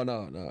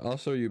 No. I'll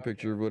show you a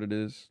picture of Okay. what it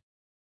is.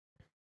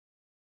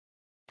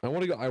 I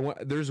want to go.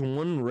 There's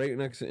one right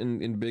next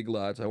in Big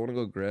Lots. I want to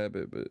go grab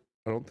it, but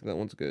I don't think that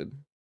one's good.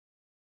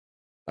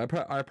 I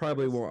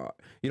probably is- won't.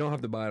 You don't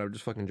have to buy it. I'm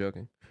just fucking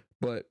joking.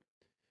 But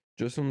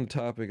just on the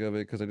topic of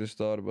it, because I just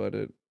thought about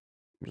it.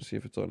 Let's see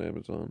if it's on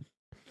Amazon.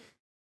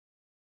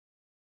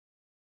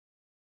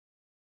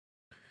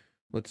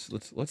 Let's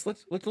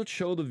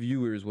show the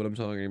viewers what I'm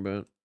talking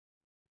about.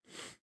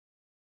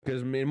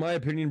 Because in my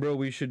opinion, bro,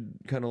 we should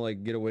kind of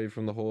like get away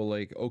from the whole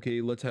like,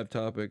 okay, let's have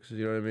topics.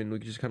 You know what I mean? We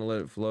can just kind of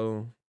let it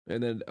flow,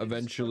 and then just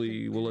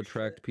eventually fucking we'll do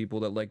attract shit.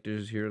 people that like to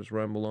just hear us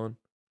ramble on.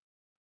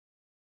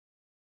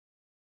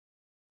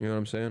 You know what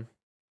I'm saying?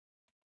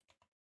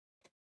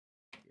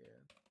 Yeah.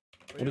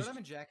 But What you know is? what I've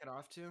been jacking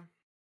off to?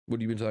 What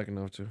have you been talking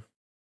off to?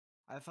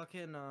 I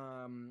fucking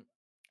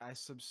I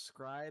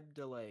subscribed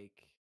to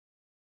like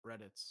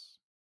Reddits.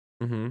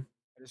 Mm-hmm.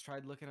 I just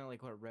tried looking at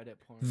like what Reddit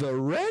porn The is.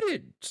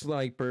 Reddit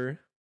sniper.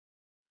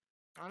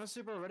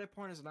 Honestly, bro, Reddit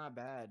porn is not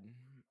bad.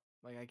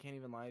 Like I can't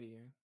even lie to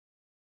you.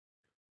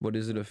 But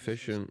is it Like it's just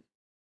efficient?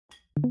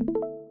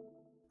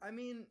 I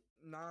mean,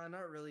 nah,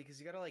 not really, because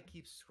you gotta like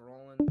keep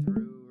scrolling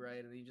through, right?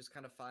 And then you just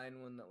kind of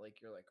find one that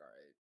like you're like, all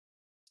right,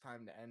 it's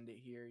time to end it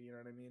here. You know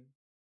what I mean?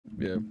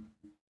 Yeah.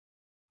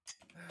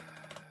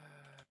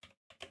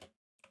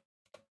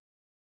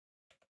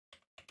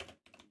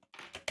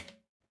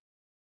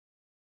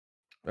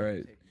 All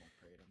right. Take more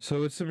Kratom.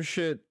 So it's some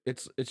shit.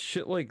 It's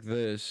shit like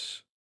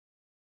this.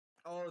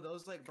 Oh,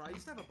 those like, bro, I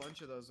used to have a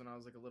bunch of those when I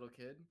was like a little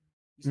kid.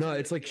 Used to No, be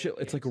it's like like the shit.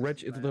 old It's like game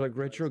systems I had like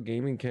when I retro was-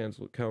 gaming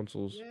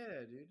consoles.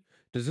 Yeah, dude.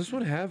 Does this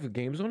one have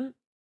games on it?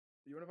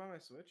 You wanna buy my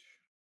Switch?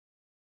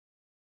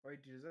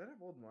 Wait, does that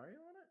have old Mario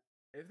on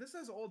it? If this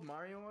has old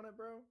Mario on it,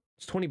 bro,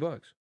 It's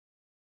 $20.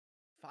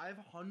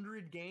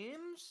 500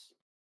 games?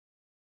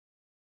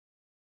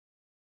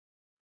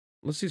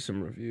 Let's see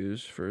some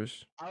reviews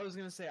first. I was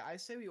gonna say, I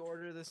say we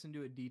order this and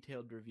do a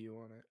detailed review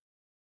on it.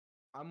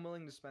 I'm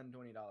willing to spend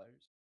 $20.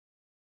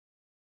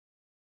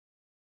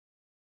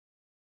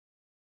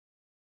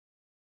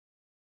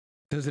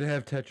 Does it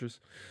have Tetris?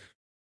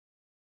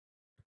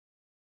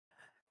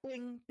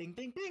 Bing, bing,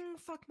 bing, bing,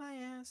 fuck my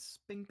ass.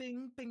 Bing,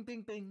 bing, bing,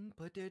 bing, bing,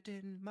 put it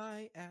in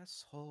my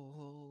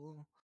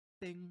asshole.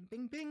 Bing,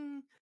 bing,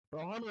 bing.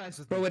 Bro, harmonize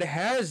with Bro, me. it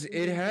has Bing,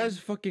 bing, bing,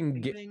 fucking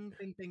bing, bing,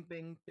 bing, bing,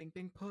 bing, bing,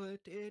 bing,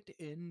 put it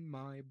in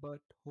my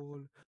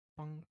butthole.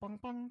 Bang, bang,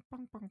 bang,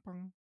 bang, bang,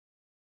 bang.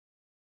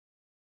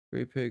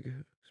 Great Pig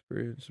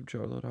experience, some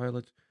childhood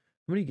highlights.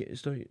 How many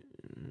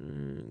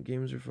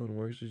games are fun?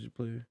 Works as you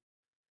play.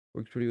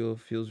 Works pretty well.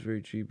 Feels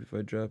very cheap. If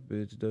I drop it,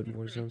 it's done.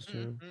 More sounds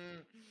too.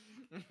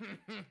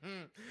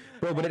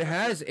 Bro, but it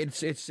has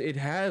it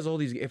has all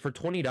these for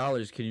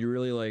 $20. Can you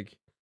really like?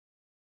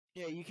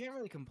 Yeah, you can't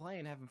really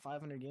complain having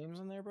 500 games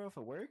on there, bro. If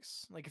it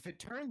works, like if it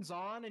turns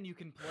on and you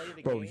can play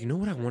the Bro, game. you know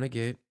what I want to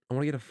get? I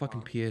want to get a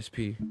fucking Huh?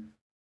 PSP.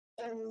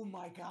 Oh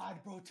my god,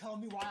 bro! Tell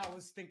me why I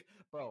was think,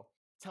 bro.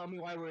 Tell me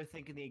why we were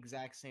thinking the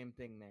exact same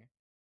thing there.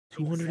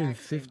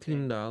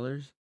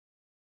 $215.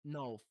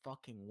 No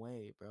fucking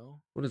way, bro.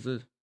 What is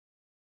this?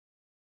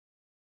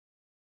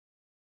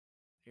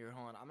 Here,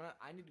 hold on.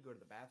 I need to go to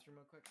the bathroom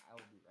real quick. I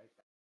will be right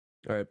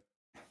back. All right.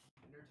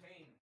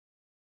 Entertain.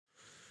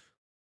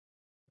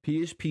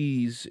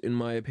 PSPs, in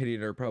my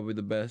opinion, are probably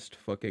the best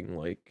fucking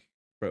like,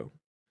 bro.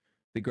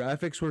 The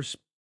graphics were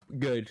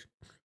good.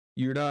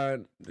 You're not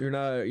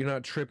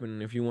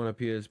tripping if you want a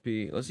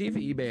PSP. Let's see if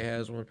eBay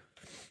has one.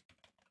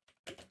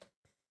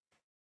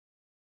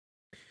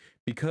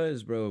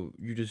 Because, bro,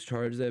 you just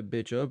charge that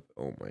bitch up.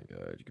 Oh my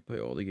god, you can play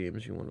all the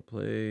games you want to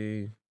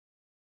play.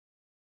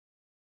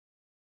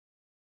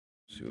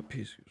 Let's see what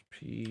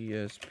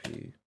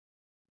PSP.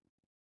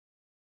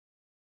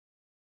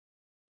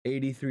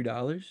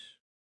 $83.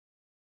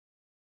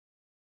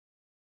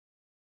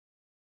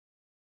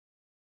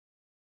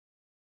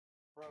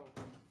 Bro,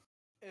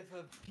 if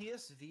a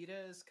PS Vita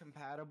is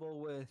compatible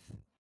with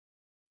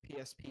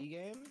PSP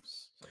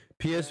games,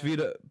 PS then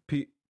Vita,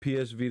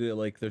 PS Vita,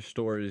 like their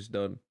store is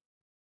done.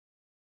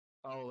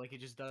 oh, like it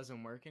just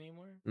doesn't work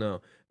anymore. No,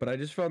 but I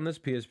just found this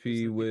Does PSP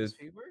the with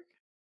PSP work?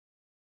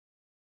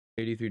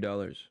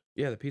 $83.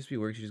 Yeah, the PSP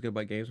works. You just gotta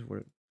buy games for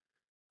it.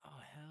 Oh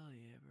hell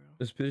yeah, bro.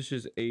 This bitch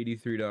is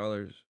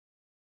 $83.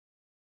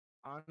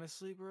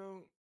 Honestly,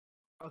 bro.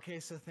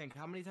 Okay, so think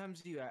how many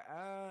times do you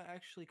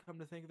actually come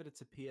to think of it? It's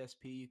a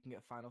PSP. You can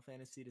get Final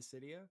Fantasy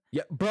Dissidia.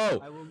 Yeah,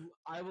 bro.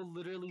 I will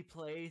literally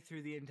play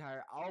through the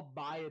entire. I'll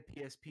buy a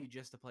PSP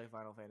just to play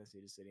Final Fantasy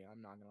Dissidia.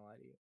 I'm not gonna lie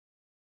to you.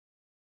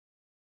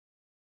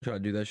 Try to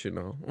do that shit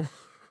now.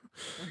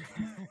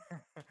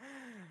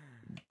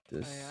 The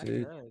I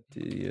city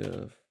could.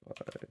 of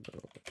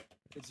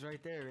It's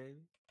right there, baby.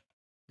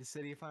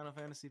 Dissidia Final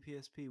Fantasy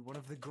PSP, one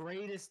of the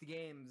greatest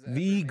games ever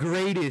the made.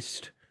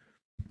 greatest.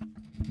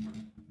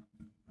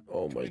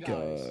 Oh my $20.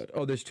 god.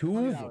 Oh, there's two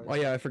of them. $20. Oh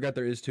yeah, I forgot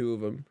there is two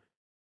of them.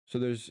 So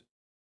there's.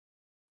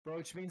 Bro,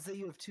 which means that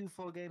you have 2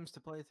 full games to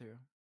play through.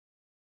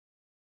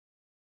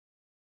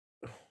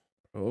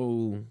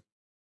 Oh.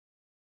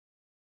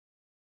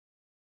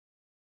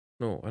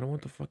 No, I don't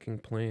want the fucking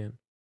plan.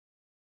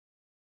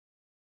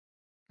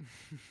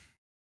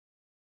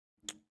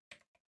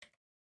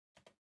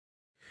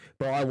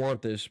 Bro, I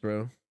want this,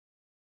 bro.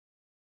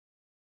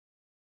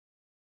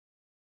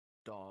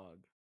 Dog.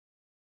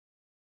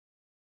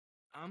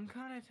 I'm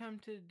kind of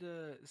tempted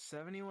to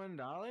 $71.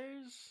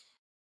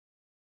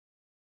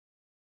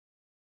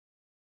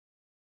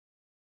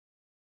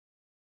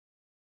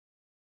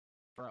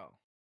 Bro,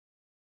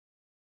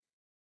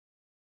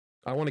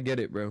 I want to get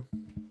it, bro.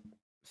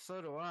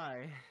 so do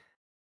I.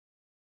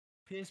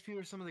 PSP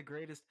were some of the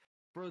greatest.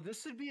 Bro,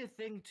 this would be a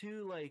thing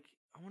too. Like,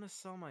 I want to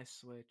sell my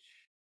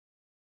Switch.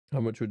 How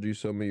much would you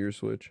sell me your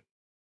Switch?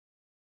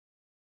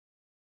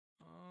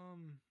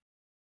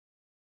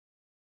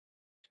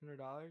 $200.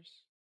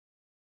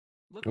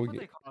 Look up We'll what they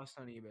get, cost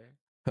on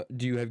eBay.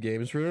 do you have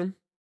games for them?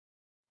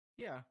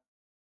 Yeah,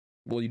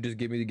 Will you just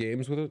give me the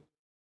games with it?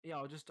 yeah.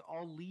 I'll just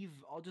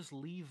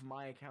leave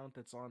my account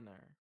that's on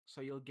there.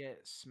 So you'll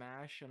get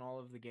Smash and all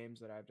of the games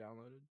that I've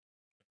downloaded,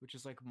 which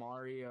is like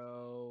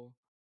Mario,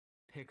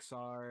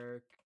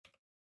 Pixar,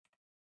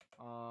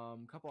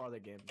 couple other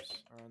games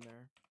are on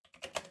there.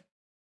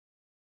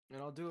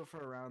 And I'll do it for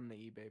around the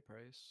eBay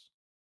price.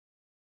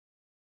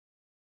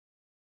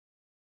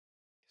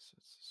 So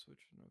it's a Switch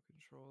with no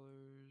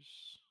controllers.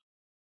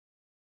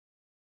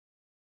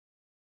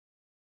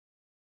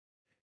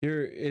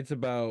 It's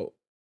about.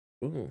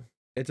 Ooh,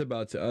 it's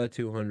about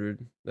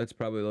 200. That's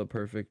probably the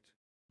perfect.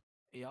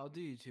 Yeah, I'll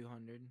do you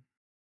 200.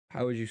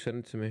 How would you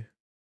send it to me?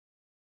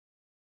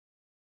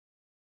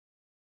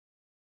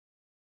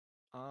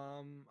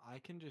 I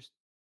can just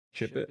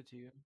Ship it? it to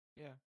you.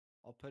 Yeah,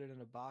 I'll put it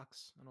in a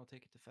box and I'll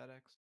take it to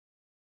FedEx.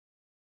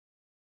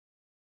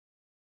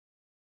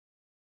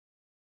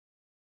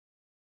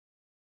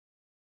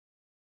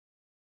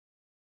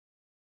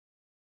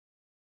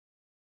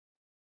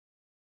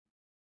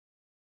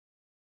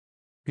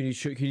 Can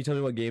you tell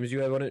me what games you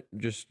have on it,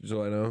 just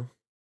so I know?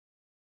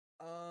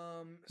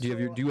 Do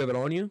you have it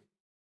on you?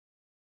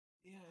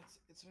 Yeah,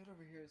 it's right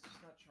over here. It's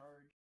just not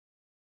charged.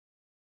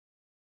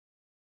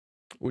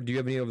 Or do you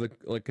have any of the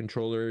like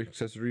controller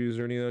accessories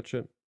or any of that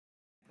shit?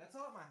 That's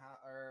all at my house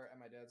or at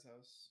my dad's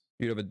house.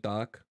 You have a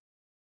dock?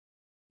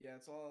 Yeah,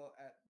 it's all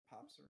at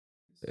Pops.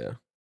 Yeah.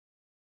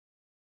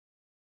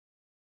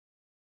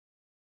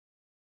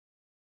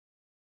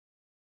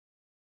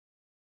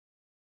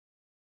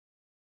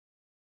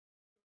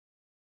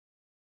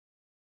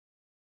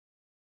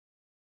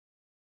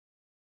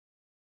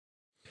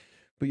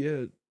 But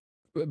yeah,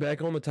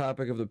 back on the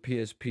topic of the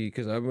PSP,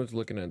 because I was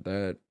looking at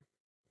that.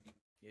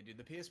 Yeah, dude,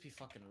 the PSP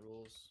fucking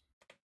rules.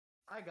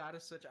 I got a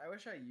Switch. I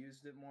wish I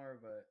used it more,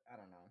 but I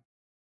don't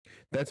know.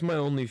 That's my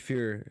only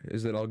fear,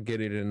 is that I'll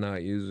get it and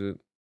not use it.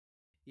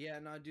 Yeah,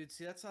 no, dude.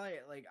 See, that's how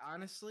like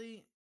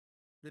honestly,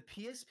 the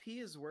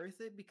PSP is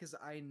worth it because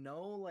I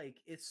know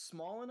like it's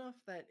small enough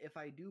that if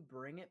I do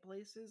bring it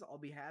places, I'll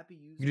be happy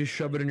using You just it.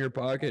 shove it in your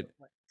pocket.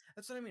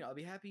 That's what I mean. I'll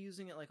be happy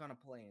using it like on a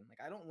plane. Like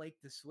I don't like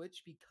the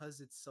Switch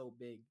because it's so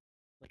big.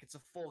 Like it's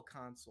a full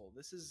console.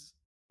 This is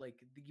like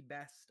the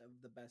best of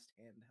the best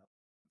handheld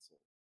console.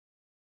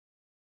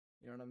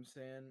 You know what I'm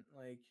saying?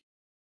 Like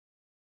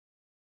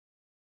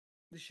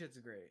this shit's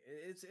great.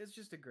 It's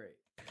just a great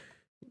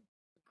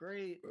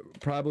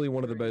Probably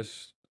one of the great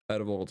best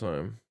out of all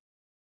time.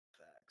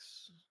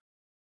 facts.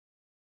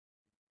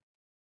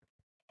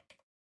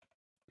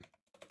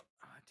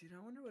 Ah, dude,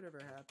 I wonder whatever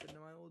happened to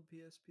my old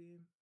PSP.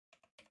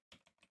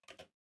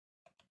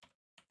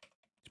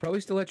 It's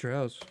probably still at your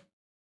house.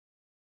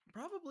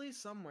 Probably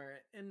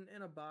somewhere in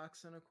a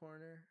box in a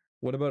corner.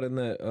 What about in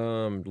that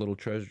little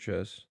treasure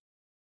chest?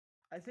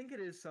 I think it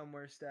is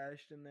somewhere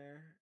stashed in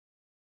there.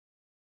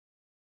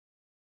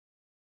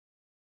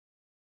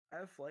 I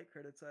have flight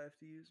credits I have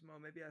to use. Mo,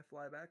 maybe I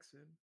fly back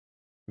soon.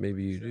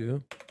 Maybe you do.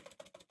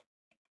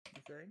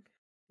 You think?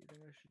 You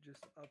think I should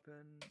just up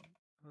and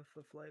hoof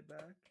the flight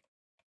back?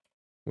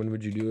 When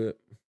would you do it?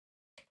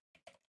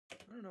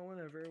 I don't know.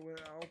 Whenever.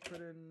 I'll put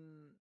in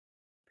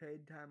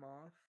paid time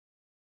off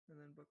and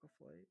then book a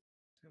flight.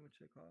 See how much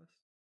it costs.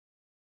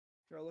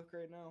 Here, I'll look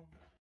right now.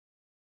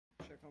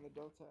 Check on the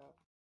Delta app.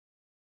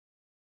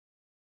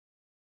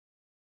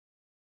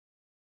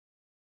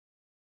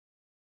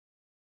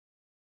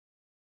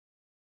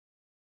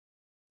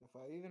 If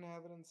I even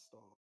have it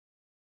installed.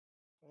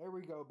 There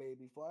we go,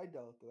 baby. Fly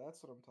Delta.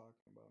 That's what I'm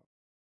talking about.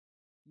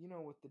 You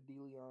know what the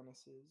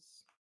dealionis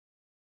is.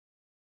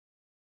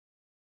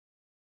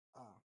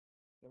 Ah,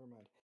 never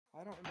mind.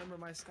 I don't remember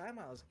my Sky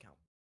Miles account.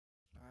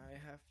 I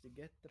have to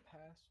get the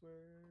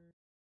password.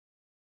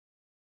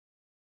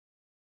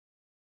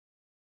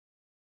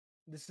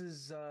 This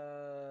is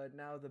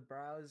now the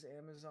Browse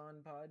Amazon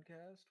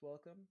podcast.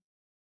 Welcome.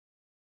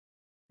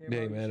 Here, Hey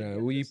Mo, you should man,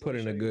 get we this. Let put me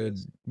in show a you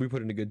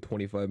good this.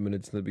 25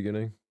 minutes in the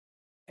beginning.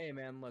 Hey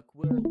man, look,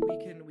 we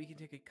can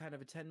take a kind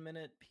of a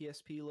 10-minute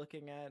PSP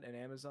looking at and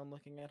Amazon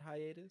looking at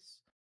hiatus.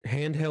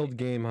 Handheld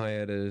game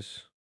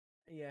hiatus.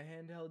 Yeah,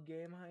 handheld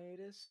game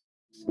hiatus,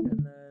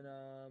 and then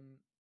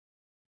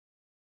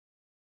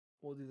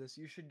we'll do this.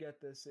 You should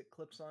get this. It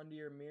clips onto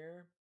your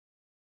mirror.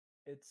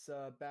 It's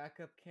a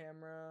backup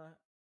camera,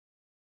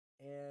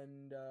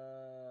 and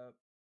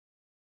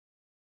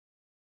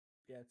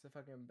yeah, it's a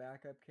fucking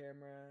backup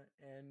camera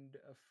and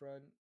a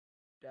front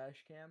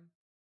dash cam,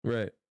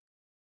 Right.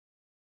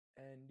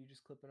 and you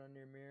just clip it on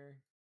your mirror.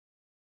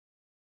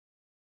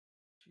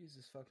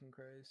 Jesus fucking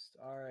Christ.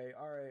 Alright,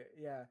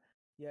 yeah.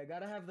 Yeah,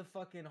 gotta have the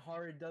fucking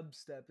horror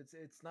dubstep.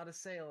 It's not a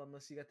sale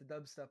unless you got the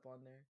dubstep on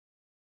there.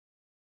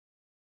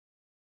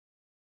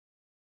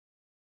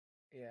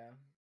 Yeah.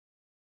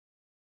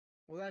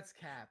 Well, that's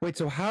cap. Wait,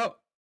 so how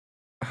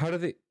do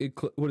they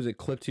what is it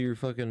clip to your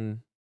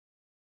fucking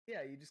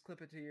Yeah, you just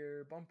clip it to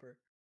your bumper.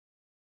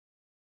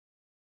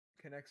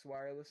 Connects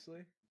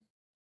wirelessly.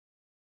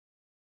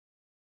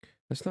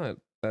 That's not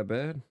that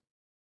bad.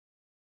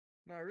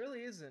 No, it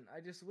really isn't. I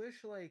just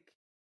wish like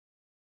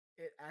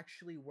it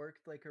actually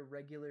worked like a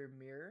regular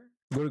mirror.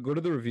 Go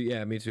to the review.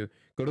 Yeah, me too.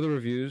 Go to the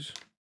reviews.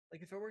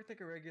 Like if it worked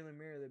like a regular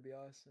mirror, that'd be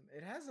awesome.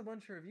 It has a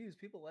bunch of reviews.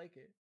 People like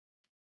it.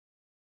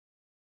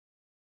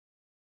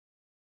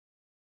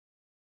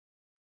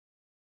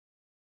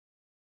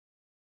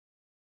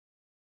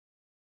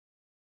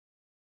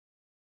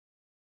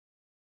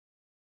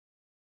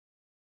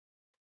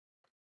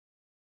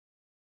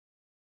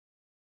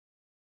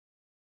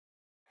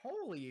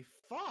 Holy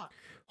fuck!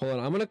 Hold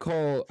on, I'm gonna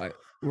call.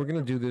 We're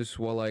gonna do this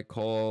while I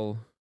call.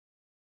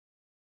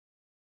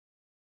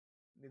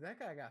 Dude, that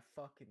guy got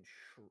fucking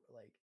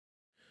like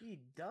he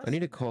does. I need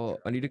to call.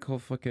 I need to call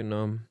fucking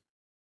Yeah,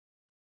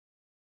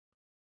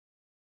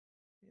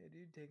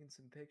 dude, taking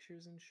some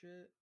pictures and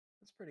shit.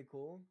 That's pretty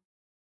cool.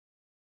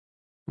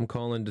 I'm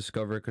calling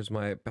Discover because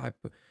the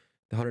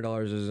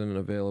 $100 isn't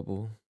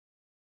available.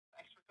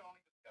 Thanks for calling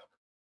Discover.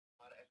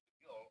 Para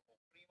español,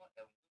 oprima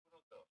el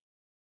número dos.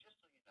 Just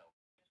so you know,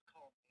 this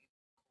call may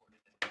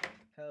be recorded.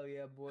 Hell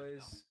yeah,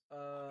 boys.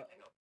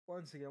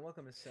 Once again,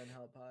 welcome to Send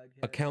Help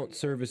Podcast. Account We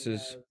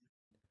services. have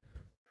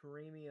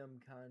premium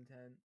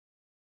content,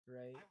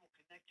 right?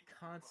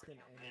 Constant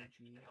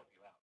energy,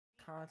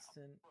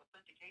 constant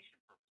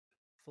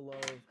flow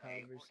of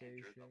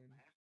conversation.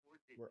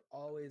 We're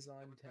always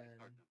on 10.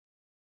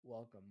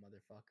 Welcome,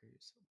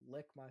 motherfuckers.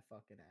 Lick my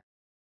fucking ass.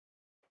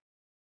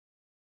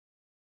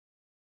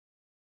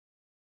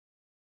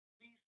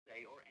 Please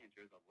say or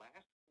enter the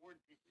last four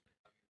digits.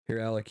 Here,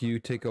 Alec, you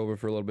take over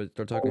for a little bit.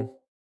 Start talking.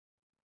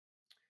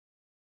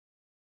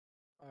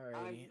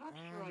 Alrighty. I'm not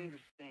sure I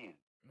understand.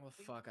 Well,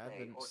 Please fuck, I've say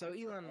been. or So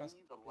enter Elon Musk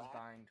only the is last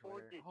buying four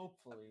Twitter. digits of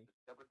Hopefully. the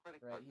Discover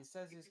credit Right, card he says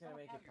number. he's If you gonna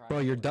don't make have it your- private. Bro,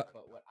 you're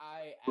but what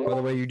I By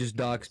the way, you actually just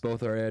think doxed is-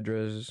 both our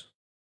addresses.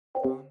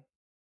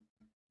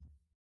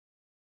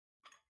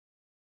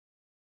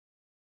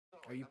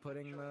 Are you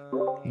putting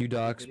the? You the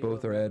doxed video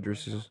both of our that in there?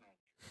 addresses.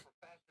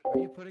 Are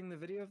you putting the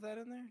video of that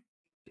in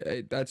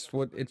there? That's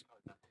what it's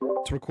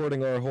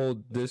recording our whole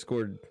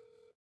Discord.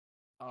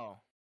 Oh.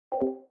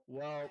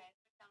 Well,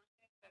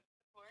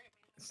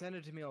 send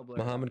it to me. I'll blur it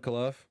Muhammad out.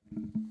 Khalaf.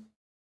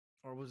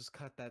 Or we'll just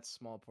cut that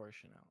small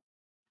portion out.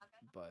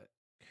 But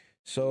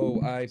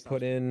So I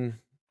put in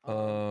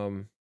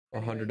anyway,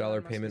 $100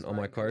 Elon Musk payment is on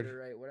my buying card, Twitter,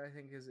 right? What I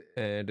think is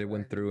and it what I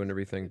went think through is- and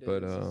everything. it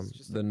But is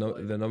just a the ploy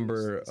to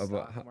number boost the of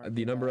stock the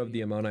market number of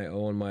the value. amount I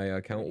owe on my When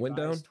account he went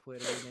down. buys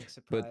Twitter, he makes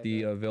it But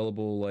the private.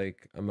 available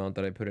like amount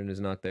that I put in is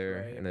not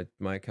there, Right. and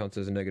my account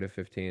says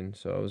 -15.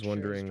 So I was Shares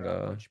wondering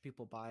drop, a bunch of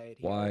people buy it.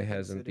 He why opens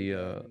hasn't it the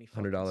again, and he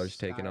fucking $100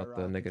 taken out the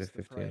skyrockets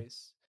the -15?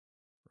 price,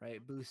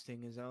 right?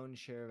 Boosting his own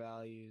share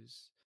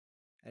values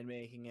and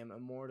making him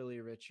immortally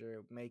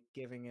richer,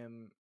 giving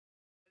him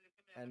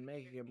and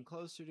making him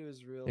closer to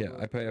his real Yeah,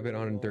 I paid goal of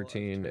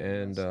 113, turning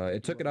and us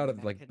it took into it a out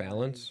of like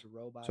balance, mechanized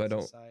robot so I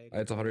don't. society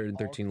It's where we all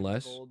 113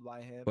 less, controlled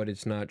by him, but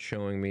it's not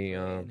showing me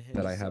right? And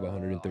that I his have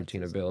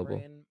 113 autism available.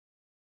 brain,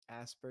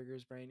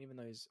 Asperger's brain, even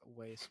though he's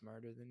way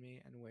smarter than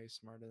me and way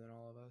smarter than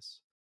all of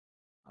us.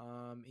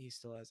 He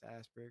still has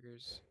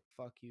Asperger's.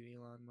 Fuck you,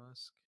 Elon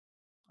Musk.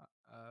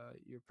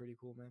 You're pretty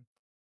cool, man.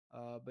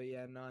 But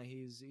yeah, no,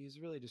 he's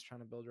really just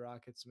trying to build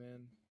rockets,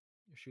 man.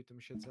 Shoot them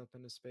shits up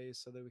into space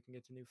so that we can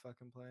get to new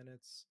fucking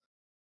planets.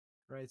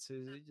 Right, so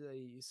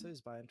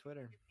he's buying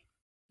Twitter.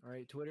 All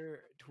right,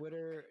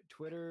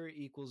 Twitter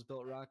equals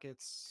built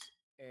rockets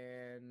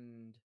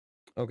and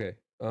Okay.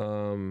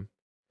 built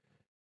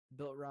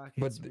But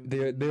rockets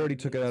they already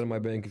took it out means of my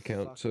we'll bank get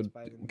account. So fucked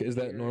by the is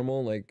that meteor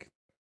normal? Like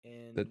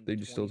that in they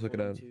just still took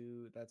it out?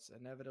 2042. That's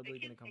inevitably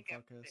gonna come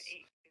fuck us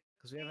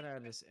because we haven't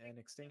had an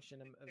extinction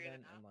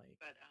event in like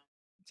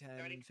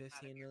 10,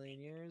 15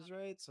 million years,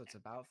 right? So it's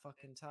about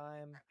fucking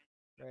time,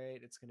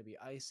 right? It's going to be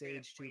Ice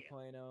Age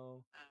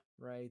 2.0,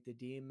 right? The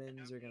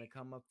demons are going to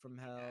come up from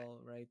hell,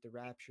 right? The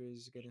rapture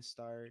is going to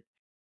start,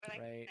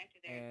 right?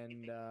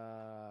 And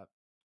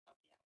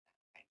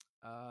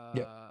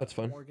Yep, that's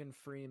fun. Morgan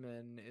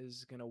Freeman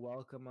is going to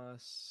welcome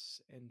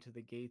us into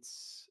the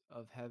gates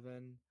of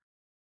heaven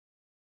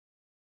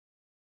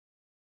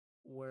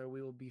where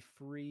we will be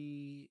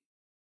free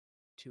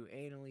to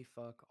anally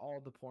fuck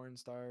all the porn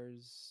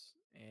stars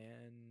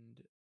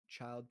and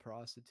child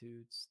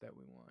prostitutes that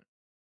we want.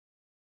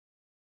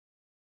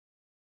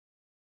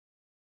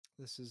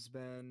 This has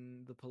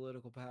been the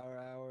Political Power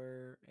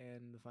Hour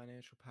and the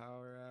Financial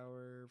Power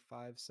Hour,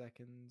 5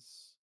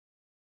 seconds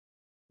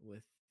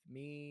with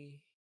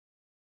me,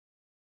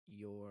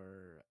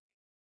 your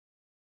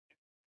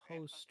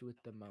host with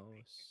the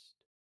most,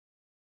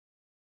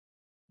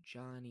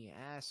 Johnny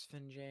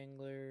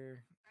Asfinjangler.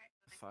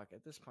 Fuck,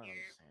 at this point I'm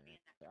just saying it.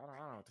 I don't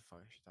know what the fuck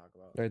I should talk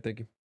about. All right, thank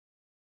you.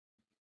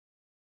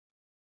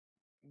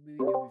 We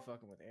do be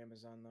fucking with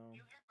Amazon though.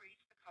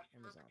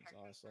 Amazon's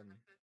awesome.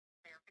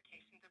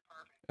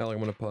 Alec,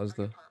 I'm gonna pause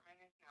the.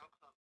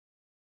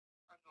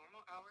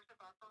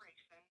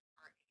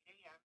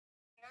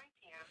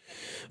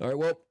 All right,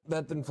 well,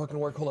 that didn't fucking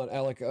work. Hold on,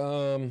 Alec.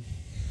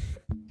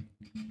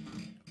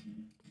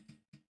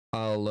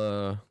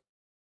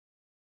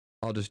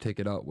 I'll just take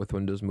it out with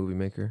Windows Movie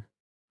Maker.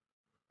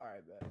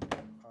 Alright,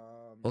 bet.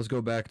 Let's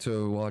go back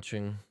to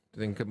watching. I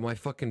think my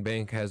fucking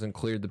bank hasn't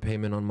cleared the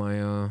payment on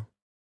my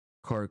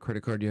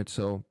credit card yet,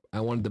 so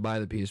I wanted to buy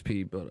the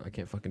PSP, but I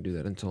can't fucking do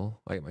that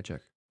until I get my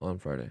check on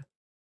Friday.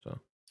 So.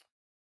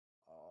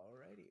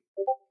 Alrighty.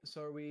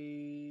 So are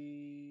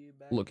we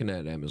back? Looking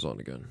at Amazon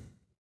again.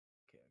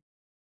 Okay.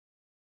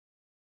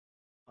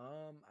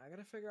 I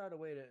gotta figure out a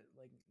way to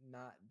like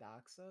not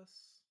dox us.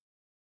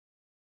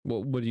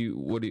 What were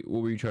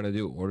you trying to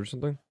do? Order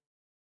something?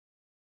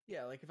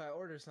 Yeah, like if I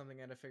order something,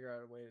 I gotta figure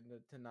out a way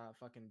to not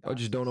fucking dox Oh,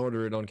 just don't us.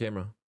 order it on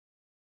camera.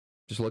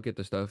 Just look at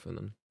the stuff and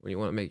then when you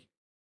want to make.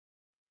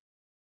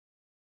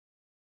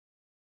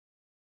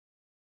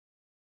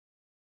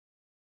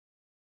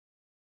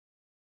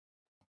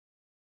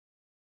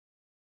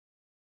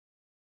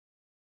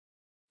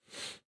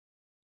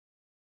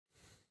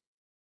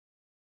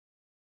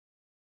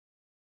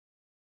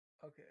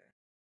 Okay.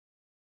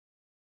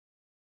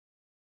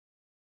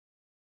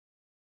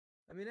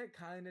 I mean, it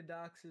kind of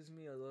doxes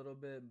me a little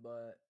bit,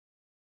 but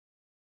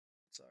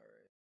it's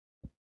alright.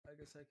 I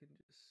guess I can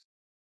just.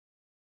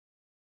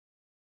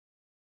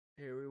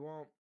 Here, we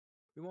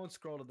won't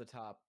scroll to the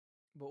top,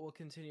 but we'll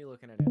continue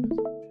looking at Amazon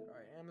shit. All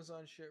right,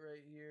 Amazon shit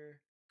right here.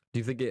 Do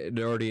you think it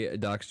already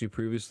doxed you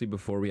previously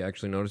before we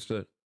actually noticed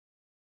it?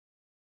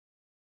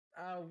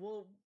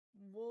 We'll.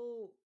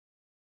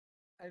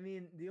 I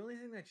mean, the only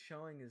thing that's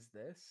showing is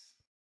this.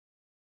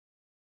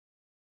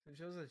 It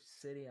shows a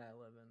city I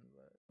live in,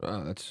 but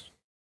Oh, that's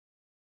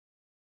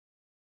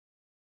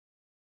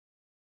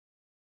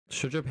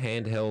such a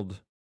handheld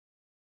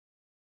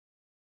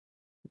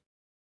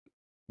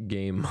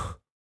game.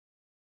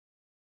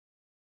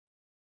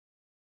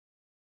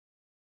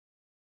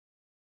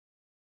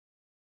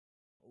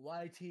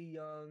 YT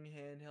Young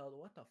handheld.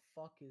 What the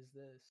fuck is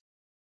this?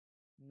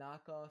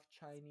 Knockoff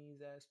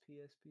Chinese ass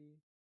PSP.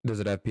 Does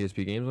it have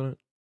PSP games on it?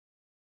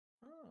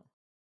 Oh.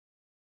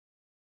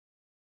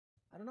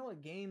 I don't know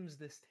what games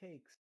this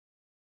takes.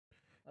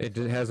 It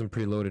hasn't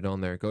preloaded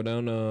on there. Go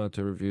down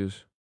to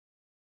reviews.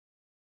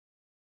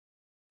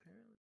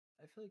 Apparently,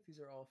 I feel like these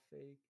are all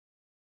fake.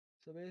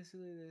 So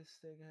basically, this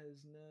thing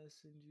has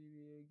NES and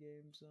GBA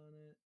games on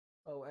it.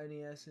 Oh,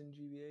 NES and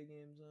GBA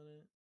games on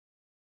it.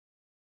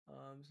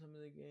 Some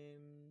of the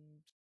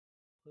games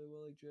play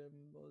well like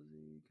Dragon Ball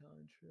Z,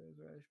 Contra,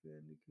 Crash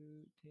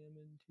Bandicoot,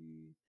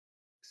 TMNT,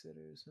 etc.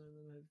 Some of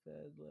them have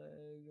bad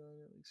lag on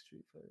it, like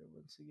Street Fighter.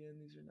 Once again,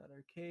 these are not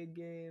arcade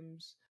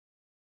games,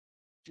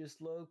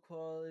 just low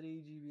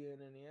quality GBA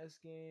and NES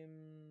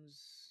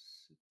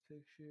games.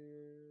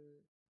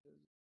 Picture.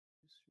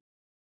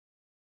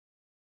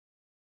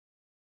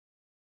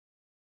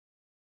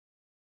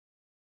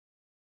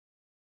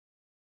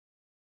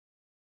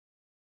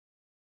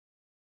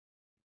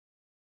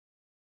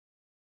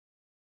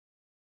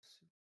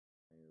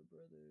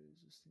 Brothers.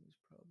 This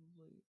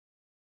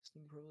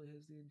thing probably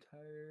has the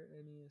entire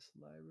NES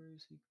library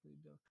secretly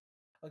done.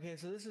 Okay,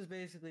 so this is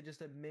basically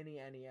just a mini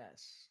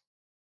NES.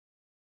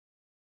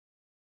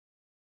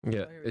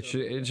 Yeah, Oh, here we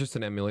go. it's just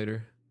an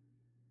emulator.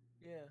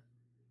 Yeah.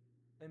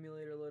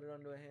 Emulator loaded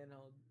onto a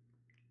handheld.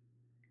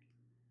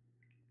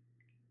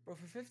 Bro,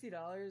 for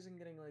 $50 and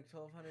getting like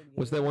 1,200 games.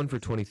 What's that one for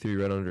that's 23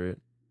 right under it?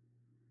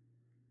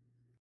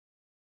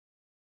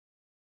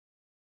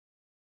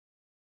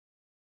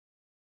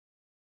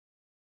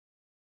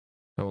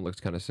 That one looks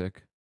kind of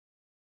sick.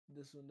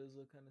 This one does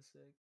look kind of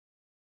sick.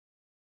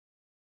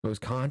 It was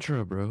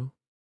Contra, bro.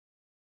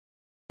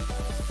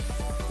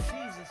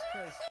 Jesus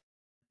Christ.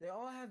 They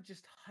all have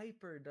just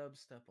hyper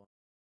dubstep on.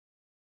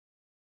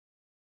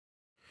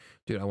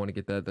 Dude, I want to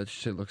get that. That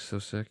shit looks so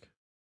sick.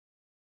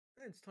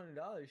 It's $20.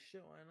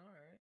 Shit, why not,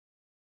 right?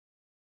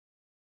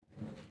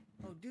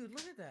 Oh, dude,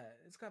 look at that.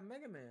 It's got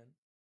Mega Man.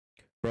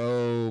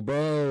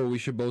 Bro, we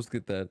should both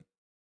get that.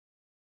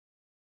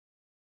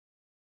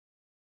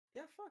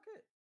 Yeah, fuck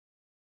it.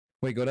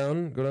 Wait, go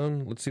down.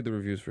 Let's see the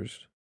reviews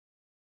first.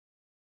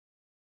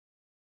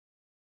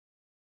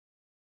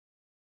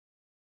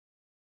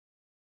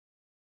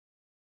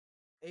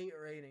 Eight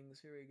ratings.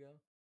 Here we go.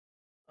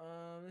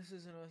 This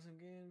is an awesome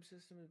game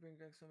system. It brings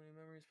back so many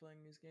memories playing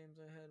these games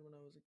I had when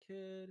I was a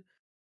kid.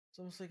 It's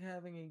almost like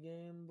having a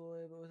Game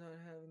Boy, but without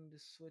having to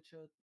switch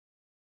out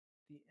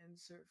the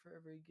insert for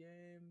every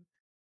game.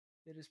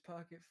 It is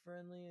pocket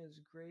friendly, has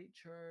great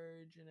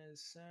charge, and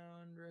has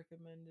sound.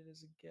 Recommended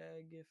as a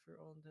gag gift for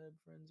all-time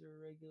friends or a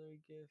regular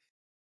gift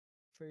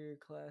for your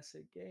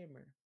classic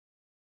gamer.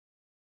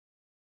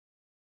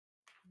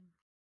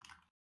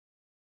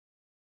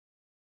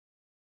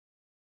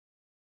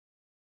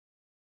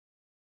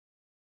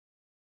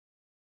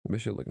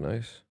 This should look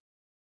nice.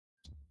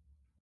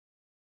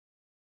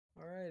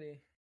 Alrighty.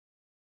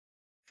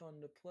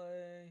 Fun to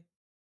play.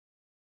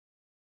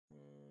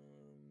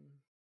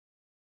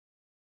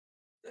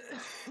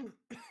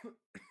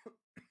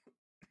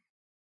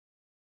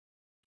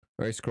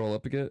 All right, scroll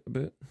up a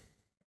bit.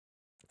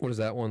 What is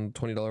that one?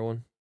 $20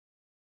 one?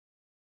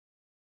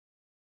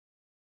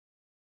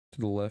 To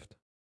the left.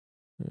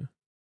 Yeah.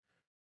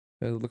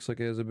 It looks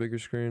like it has a bigger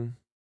screen.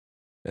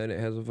 And it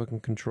has a fucking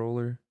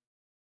controller.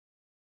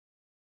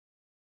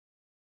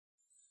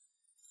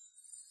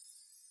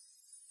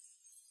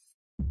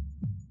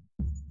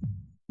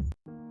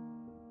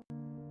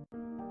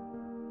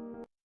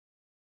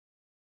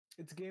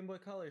 It's Game Boy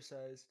Color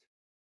sized.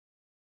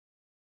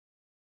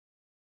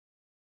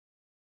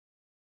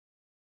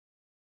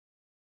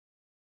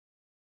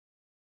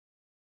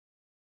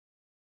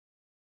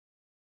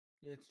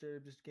 Yeah, it's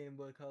just Game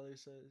Boy Color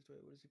sized.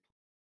 Wait, what is he?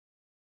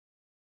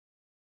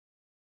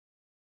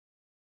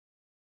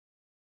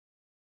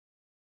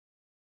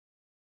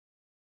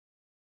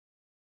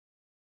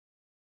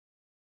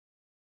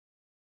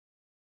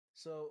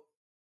 So,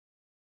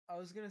 I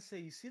was gonna say,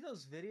 you see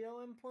those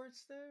video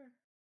imports there?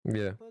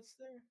 Yeah. Inputs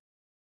there?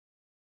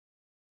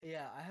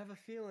 Yeah, I have a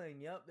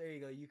feeling. Yep, there you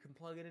go. You can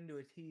plug it into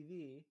a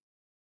TV.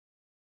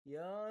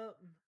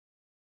 Yup.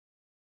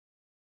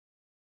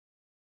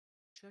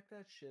 Check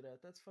that shit out.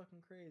 That's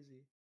fucking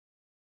crazy.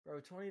 Bro,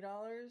 $20?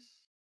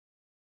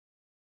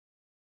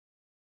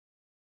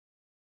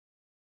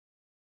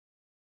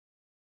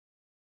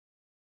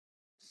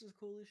 This is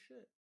cool as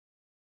shit.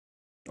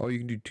 Oh, you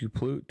can do two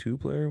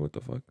player? What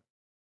the fuck?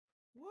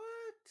 What?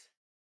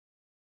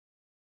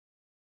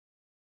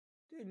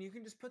 Dude, and you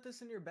can just put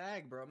this in your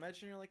bag, bro.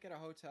 Imagine you're like at a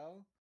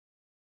hotel.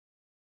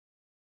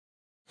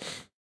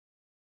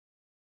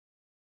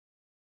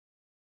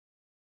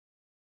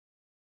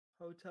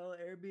 Hotel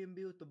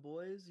Airbnb with the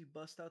boys. You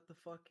bust out the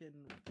fucking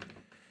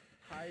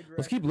high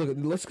Let's keep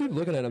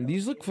looking at them.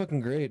 These look fucking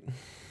great.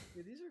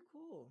 Yeah, these are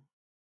cool.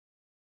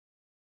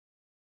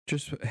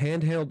 Just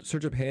handheld,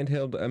 search up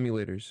handheld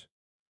emulators.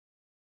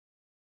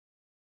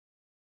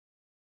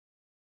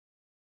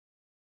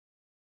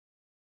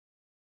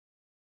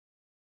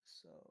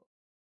 So,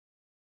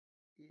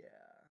 yeah.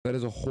 That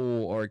is a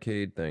whole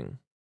arcade thing.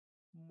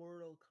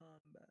 Mortal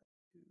Kombat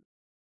 2.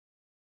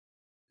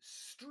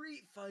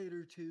 Street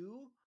Fighter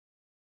 2?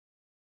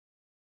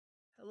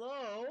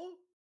 Hello?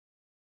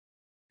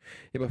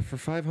 Yeah, but for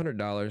 $500. Yeah, good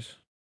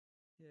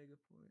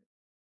point.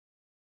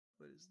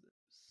 What is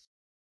this?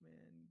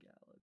 Man,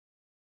 Galaxy.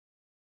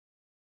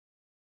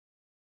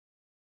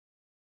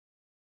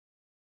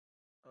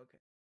 Okay.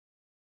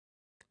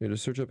 Yeah,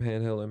 just search up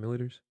handheld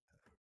emulators.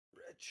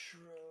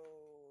 Retro.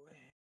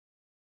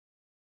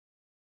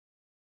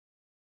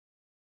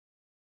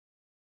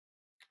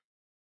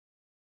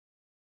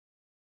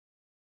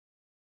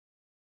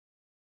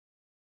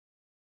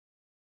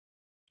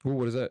 Ooh,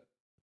 what is that?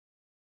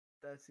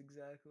 That's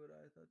exactly what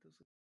I thought. This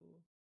was cool.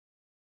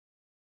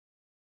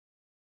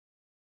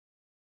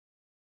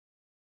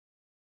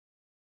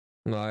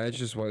 No, it's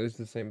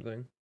the same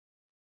thing.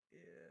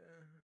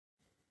 Yeah.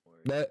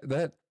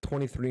 That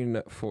 23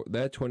 Buy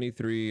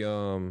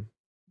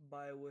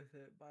with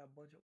it. Buy a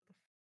bunch of.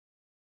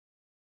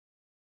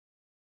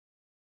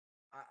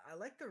 I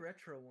like the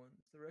retro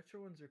ones. The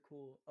retro ones are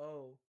cool.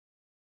 Oh.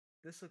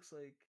 This looks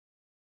like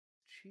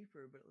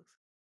cheaper, but it looks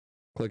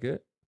Click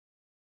it.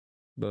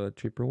 The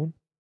cheaper one.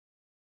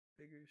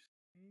 bigger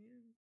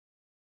screen.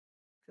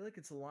 I feel like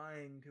it's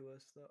lying to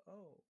us though.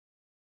 Oh.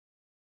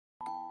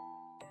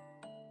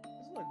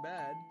 Doesn't look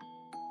bad.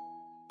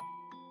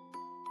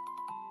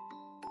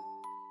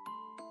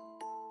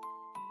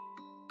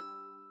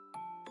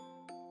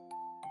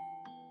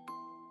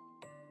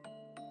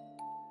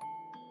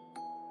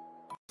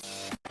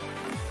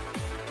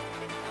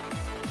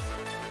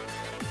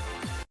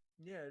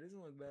 Yeah, it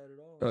doesn't look bad at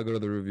all. I'll go to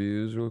the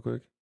reviews real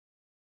quick.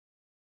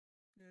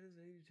 Yeah, it is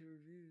 82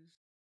 reviews.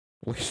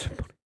 Waste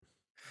of money.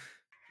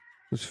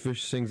 This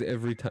fish sings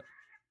every time.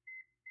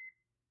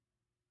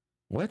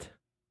 What?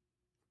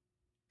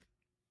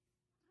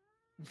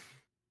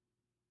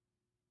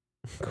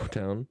 Go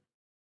down.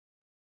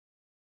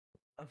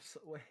 I'm so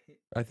wait.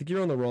 I think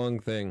you're on the wrong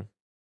thing.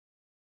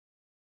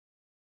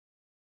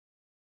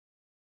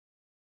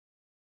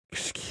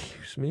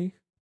 Excuse me?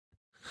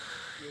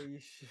 Yeah, you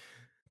should.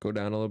 Go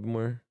down a little bit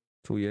more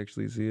till we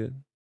actually see it.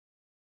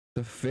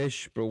 The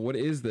fish, bro. What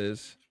is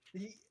this?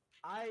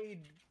 I.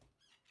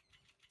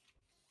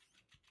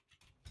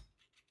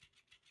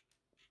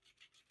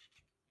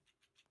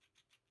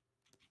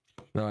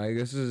 No, I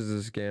guess this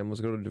is a scam.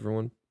 Let's go to a different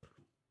one.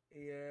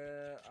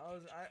 Yeah, I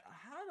was.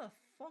 How the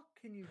fuck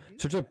can you do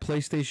Search up that?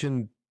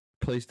 PlayStation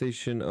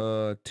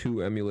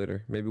 2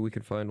 emulator. Maybe we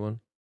could find one.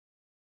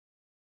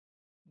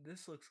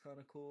 This looks kind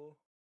of cool.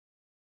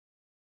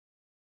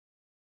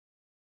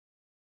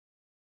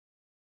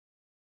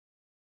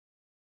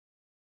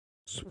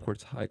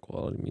 Supports high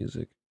quality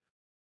music.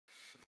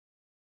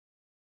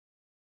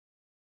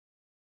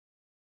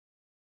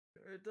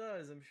 It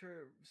does. I'm sure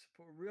it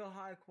support real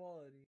high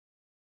quality.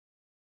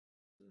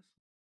 This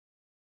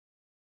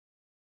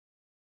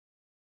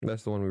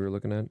That's the one we were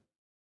looking at.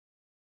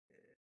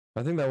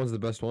 I think that one's the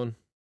best one.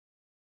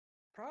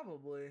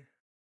 probably.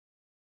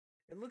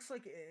 It looks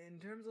like in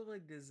terms of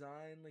like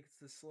design, like it's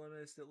the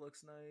slimmest. It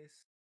looks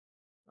nice.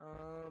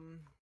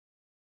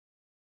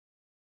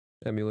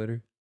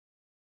 Emulator.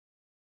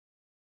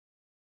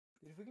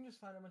 If we can just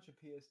find a bunch of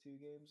PS2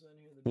 games on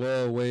here.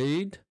 Whoa,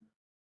 wait.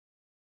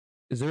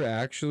 Is there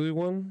actually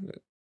one?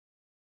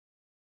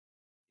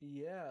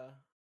 Yeah.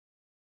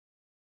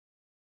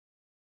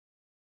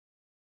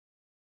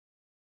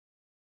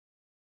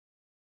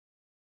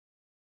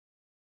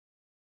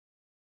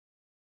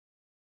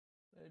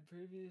 I had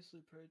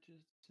previously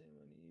purchased the same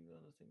on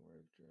eBay. Nothing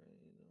worked right.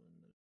 The one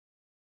that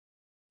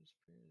was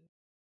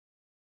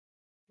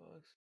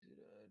box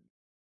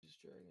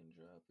just drag and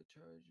drop the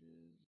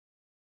charges.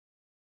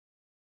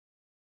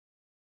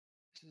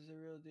 This is a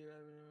real deal. I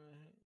have it in my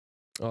hand.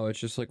 Oh, it's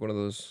just like one of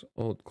those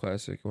old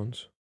classic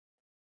ones.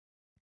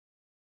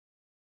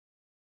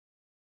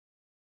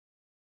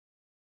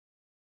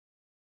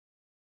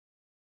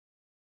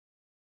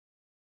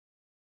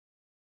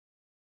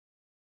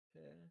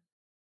 Okay.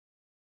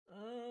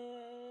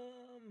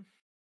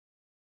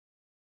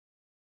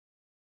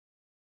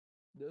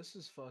 This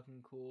is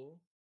fucking cool.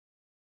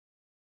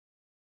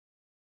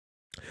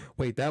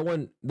 Wait, that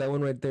one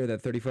right there,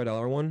 that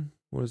 $35 one?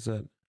 What is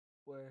that?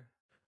 Where?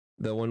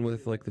 The one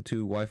with like the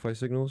 2 Wi-Fi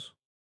signals?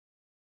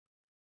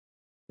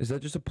 Is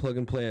that just a plug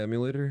and play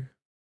emulator?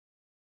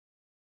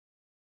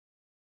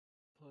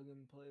 Plug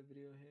and play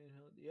video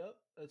handheld. Yep,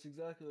 that's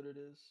exactly what it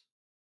is.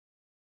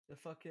 The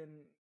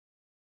fucking.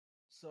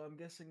 So I'm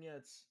guessing yeah,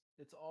 it's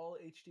all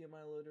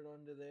HDMI loaded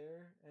onto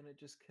there, and it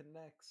just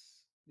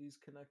connects. These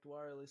connect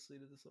wirelessly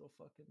to this little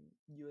fucking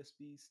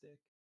USB stick.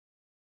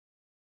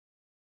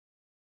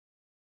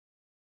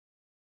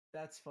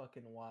 That's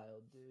fucking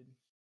wild, dude.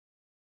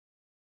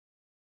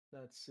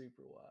 That's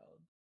super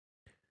wild.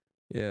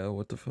 Yeah,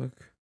 what the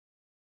fuck?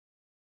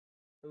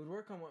 It would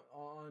work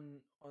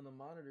on the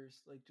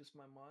monitors, like just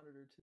my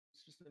monitor too.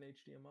 It's just an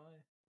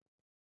HDMI.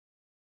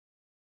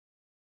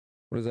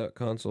 What is that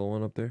console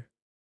one up there?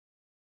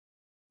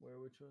 Where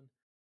which one?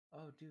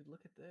 Oh, dude,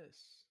 look at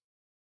this.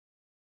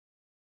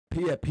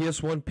 Yeah,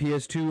 PS1,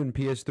 PS2, and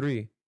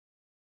PS3.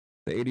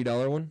 The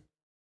 $80 one?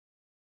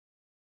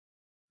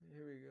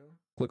 Here we go.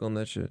 Click on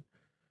that shit.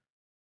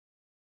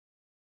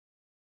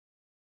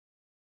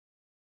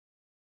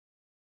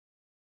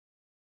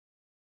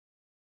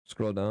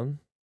 Scroll down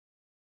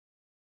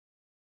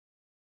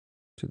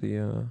to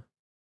the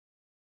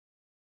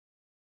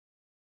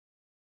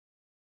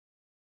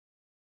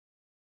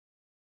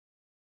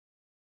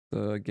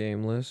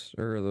game list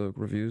or the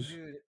reviews.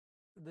 Dude,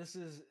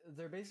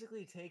 they're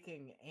basically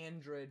taking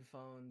Android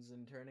phones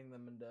and turning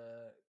them into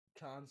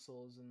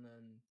consoles, and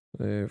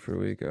then For a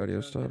week, audio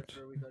stopped.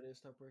 For a week, audio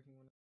stopped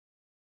working.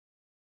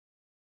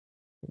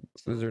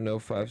 Is there no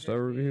So,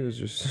 5-star review? It's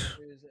just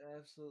there's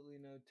absolutely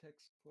no tech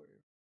support.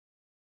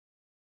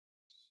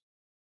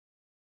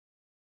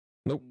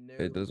 nope. No.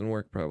 It doesn't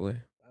work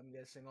probably. I'm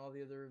guessing all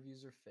the other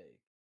reviews are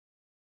fake.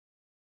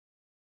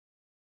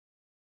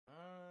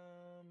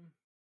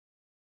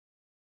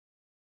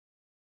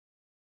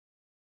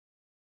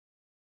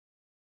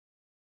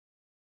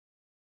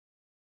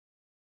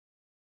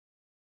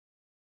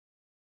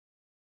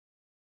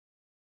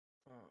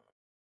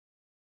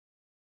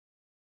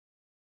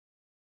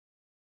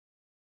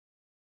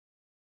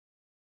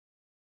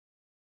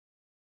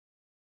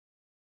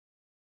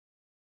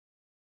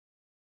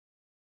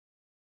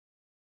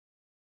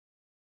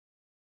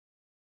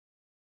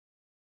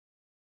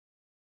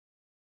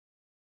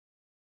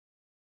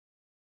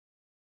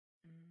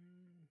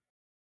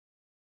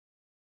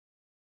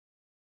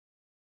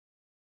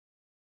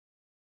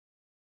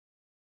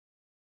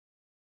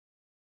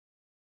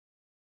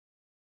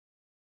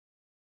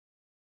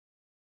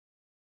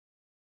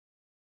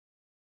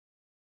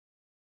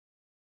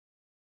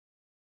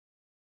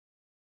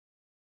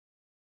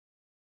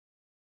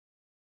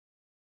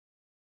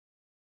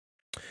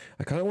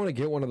 I kind of want to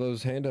get one of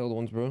those handheld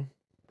ones, bro.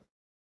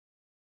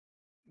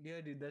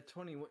 Yeah, dude, that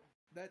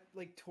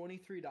like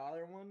 $23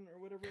 one or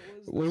whatever it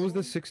was. What this was the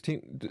one?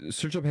 16?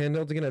 Search up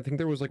handhelds again. I think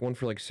there was like one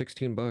for like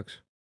 $16.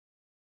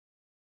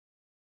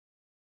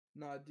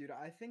 No, dude,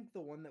 I think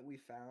the one that we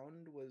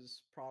found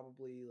was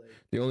probably like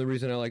The only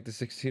reason I like the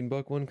 16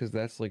 buck one because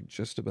that's like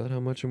just about how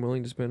much I'm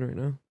willing to spend right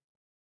now.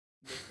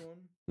 this one.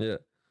 Yeah.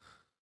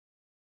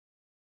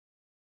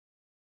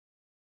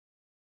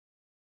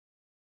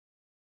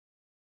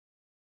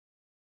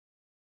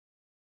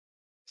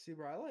 See,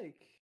 bro,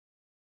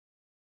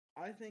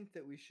 I think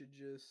that we should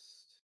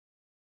just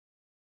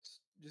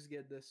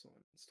get this one.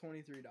 It's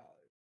 $23.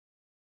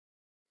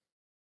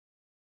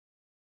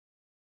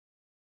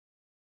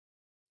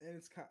 And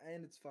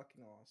it's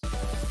fucking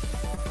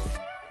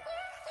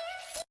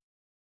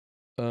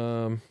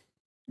awesome.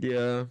 Yeah.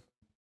 You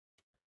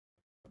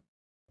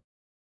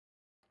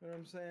know what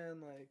I'm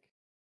saying? Like,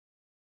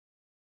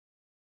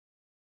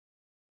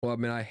 Well, I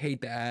mean, I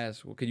hate to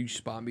ask. Well, could you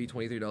spot me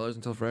 $23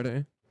 until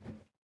Friday?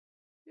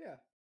 yeah.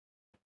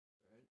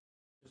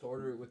 Just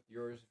order it with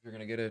yours if you're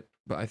gonna get it.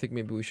 But I think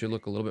maybe we should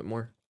look a little bit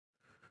more.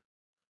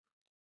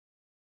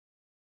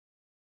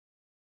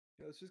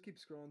 Yeah, let's just keep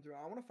scrolling through.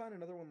 I want to find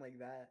another one like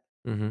that.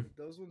 Mm-hmm. Like,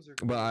 those ones are.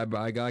 But cool.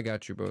 I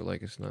got you, bro.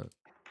 Like it's not.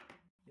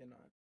 You know.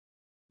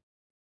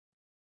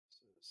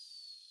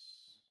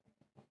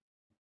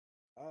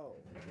 Oh,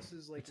 this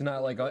is like. It's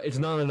not like it's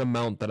not an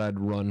amount that I'd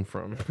run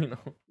from. You know.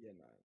 Yeah,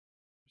 no.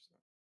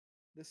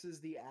 This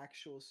is the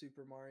actual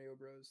Super Mario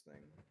Bros.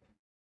 Thing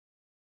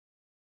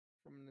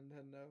from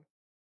Nintendo.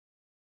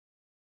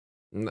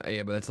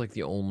 Yeah, but that's like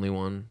the only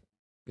one.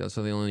 That's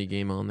the only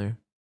game on there.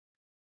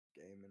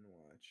 Game and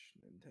Watch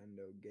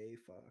Nintendo gay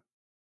fuck.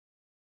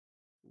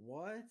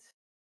 What?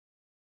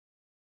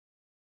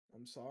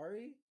 I'm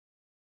sorry?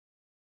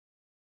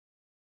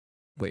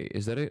 Wait,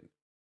 is that it?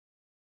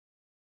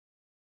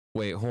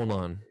 Wait, hold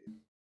on.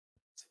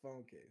 It's a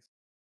phone case.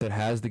 That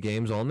has the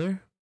games on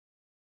there?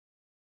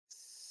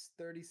 It's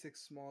 36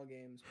 small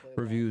games.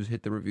 Reviews.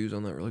 Hit the reviews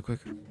on that really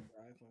quick. For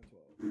iPhone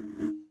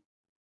 12.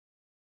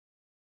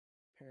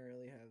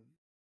 Apparently have.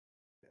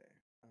 Okay.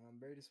 I'm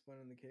very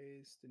disappointed in the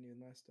case. Didn't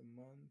even last a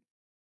month.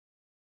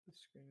 The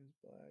screen is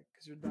black.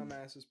 Because your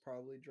dumbass is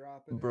probably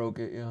dropping it. Broke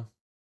it, yeah.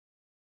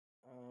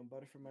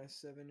 Bought it for my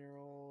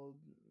 7-year-old.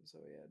 So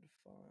he had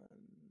fun.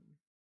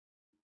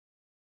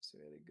 So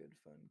he had a good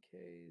fun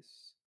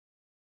case.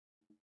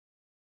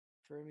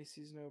 Fermi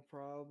sees no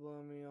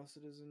problem. He also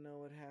doesn't know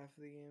what half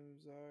of the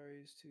games are.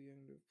 He's too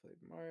young to have played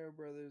Mario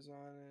Brothers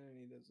on it, and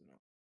he doesn't know.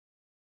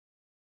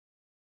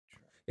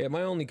 Yeah,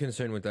 my only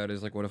concern with that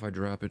is like, what if I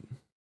drop it?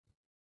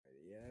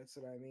 Yeah, that's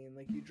what I mean.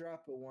 Like, you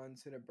drop it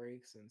once and it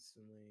breaks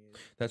instantly.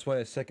 That's why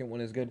a second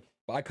one is good.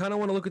 But I kind of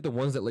want to look at the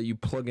ones that let you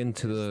plug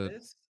into the.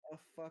 Is this a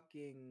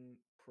fucking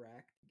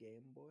cracked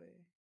Game Boy?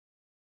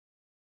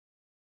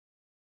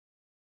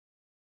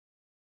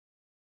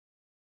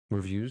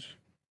 Reviews?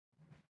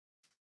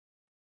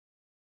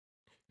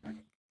 If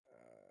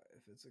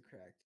it's a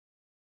cracked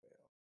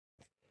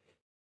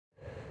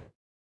fail.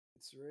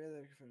 It's rare that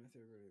I can find a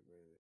third party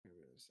boy that can be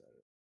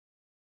decided.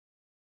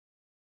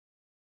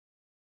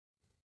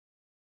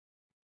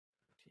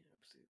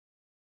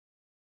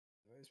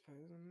 Device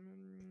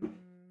Python.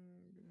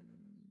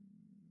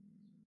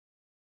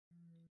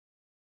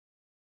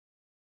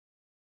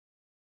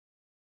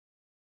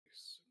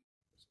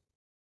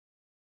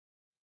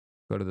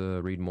 Go to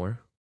the read more.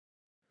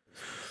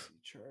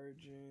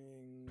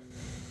 Charging.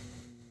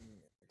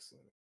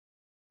 Excellent.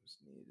 Was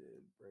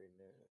needed.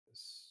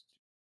 Brightness.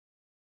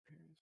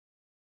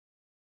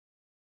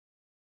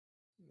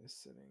 This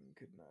setting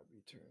could not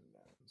be turned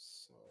down.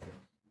 So.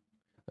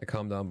 I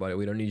calm down, buddy.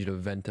 We don't need you to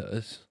vent to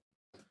us.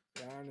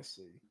 Yeah,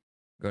 honestly.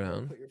 Go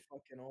down. Put your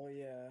fucking. Oh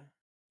yeah.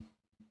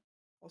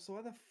 Also,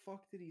 why the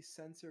fuck did he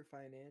censor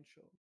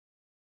financial?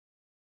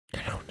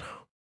 I don't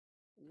know.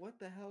 What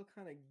the hell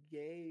kind of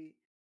gay?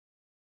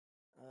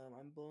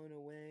 I'm blown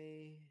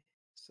away.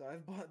 So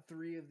I've bought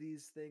 3 of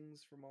these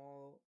things from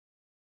all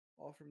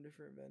from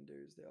different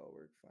vendors. They all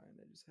work fine.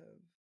 I just have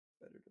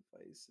better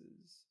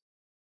devices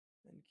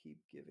and keep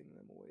giving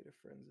them away to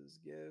friends as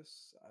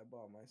gifts. I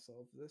bought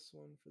myself this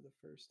one for the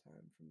first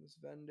time from this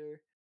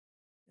vendor,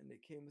 and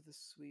it came with a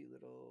sweet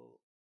little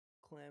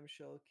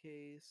clamshell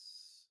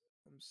case.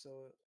 I'm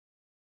so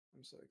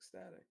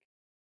ecstatic.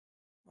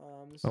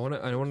 I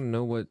want to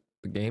know what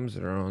the games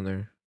that are on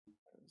there.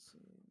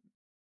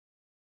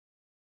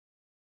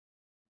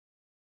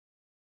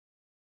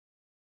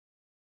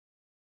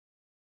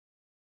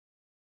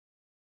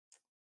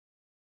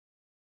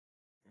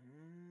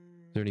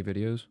 Is there any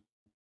videos?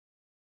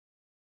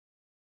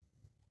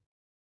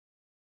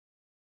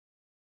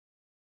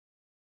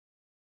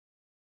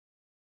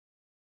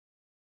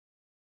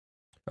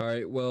 All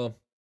right. Well,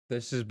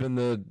 this has been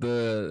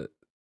the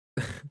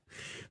this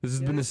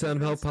has been the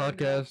Sound Health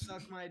podcast.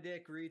 Suck my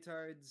dick,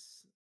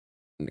 retards.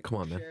 Come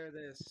on, man. Share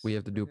this. We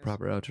have to do a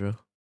proper outro.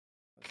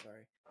 Oh,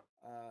 sorry.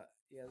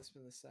 Yeah, this has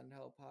been the Send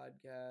Help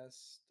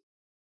podcast.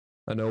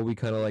 I know we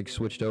kind of like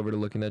switched over to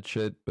looking at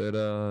shit, but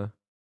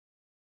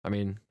I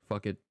mean,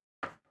 fuck it.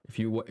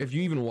 If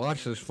you even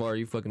watch this far,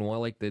 you fucking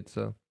liked it.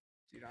 So,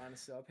 Dude,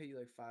 honestly, I'll pay you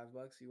like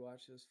 $5. You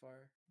watch this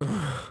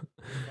far.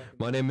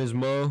 my name is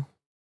Mo,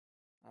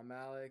 I'm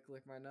Alec.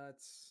 Lick my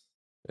nuts.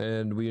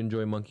 and we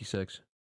enjoy monkey sex.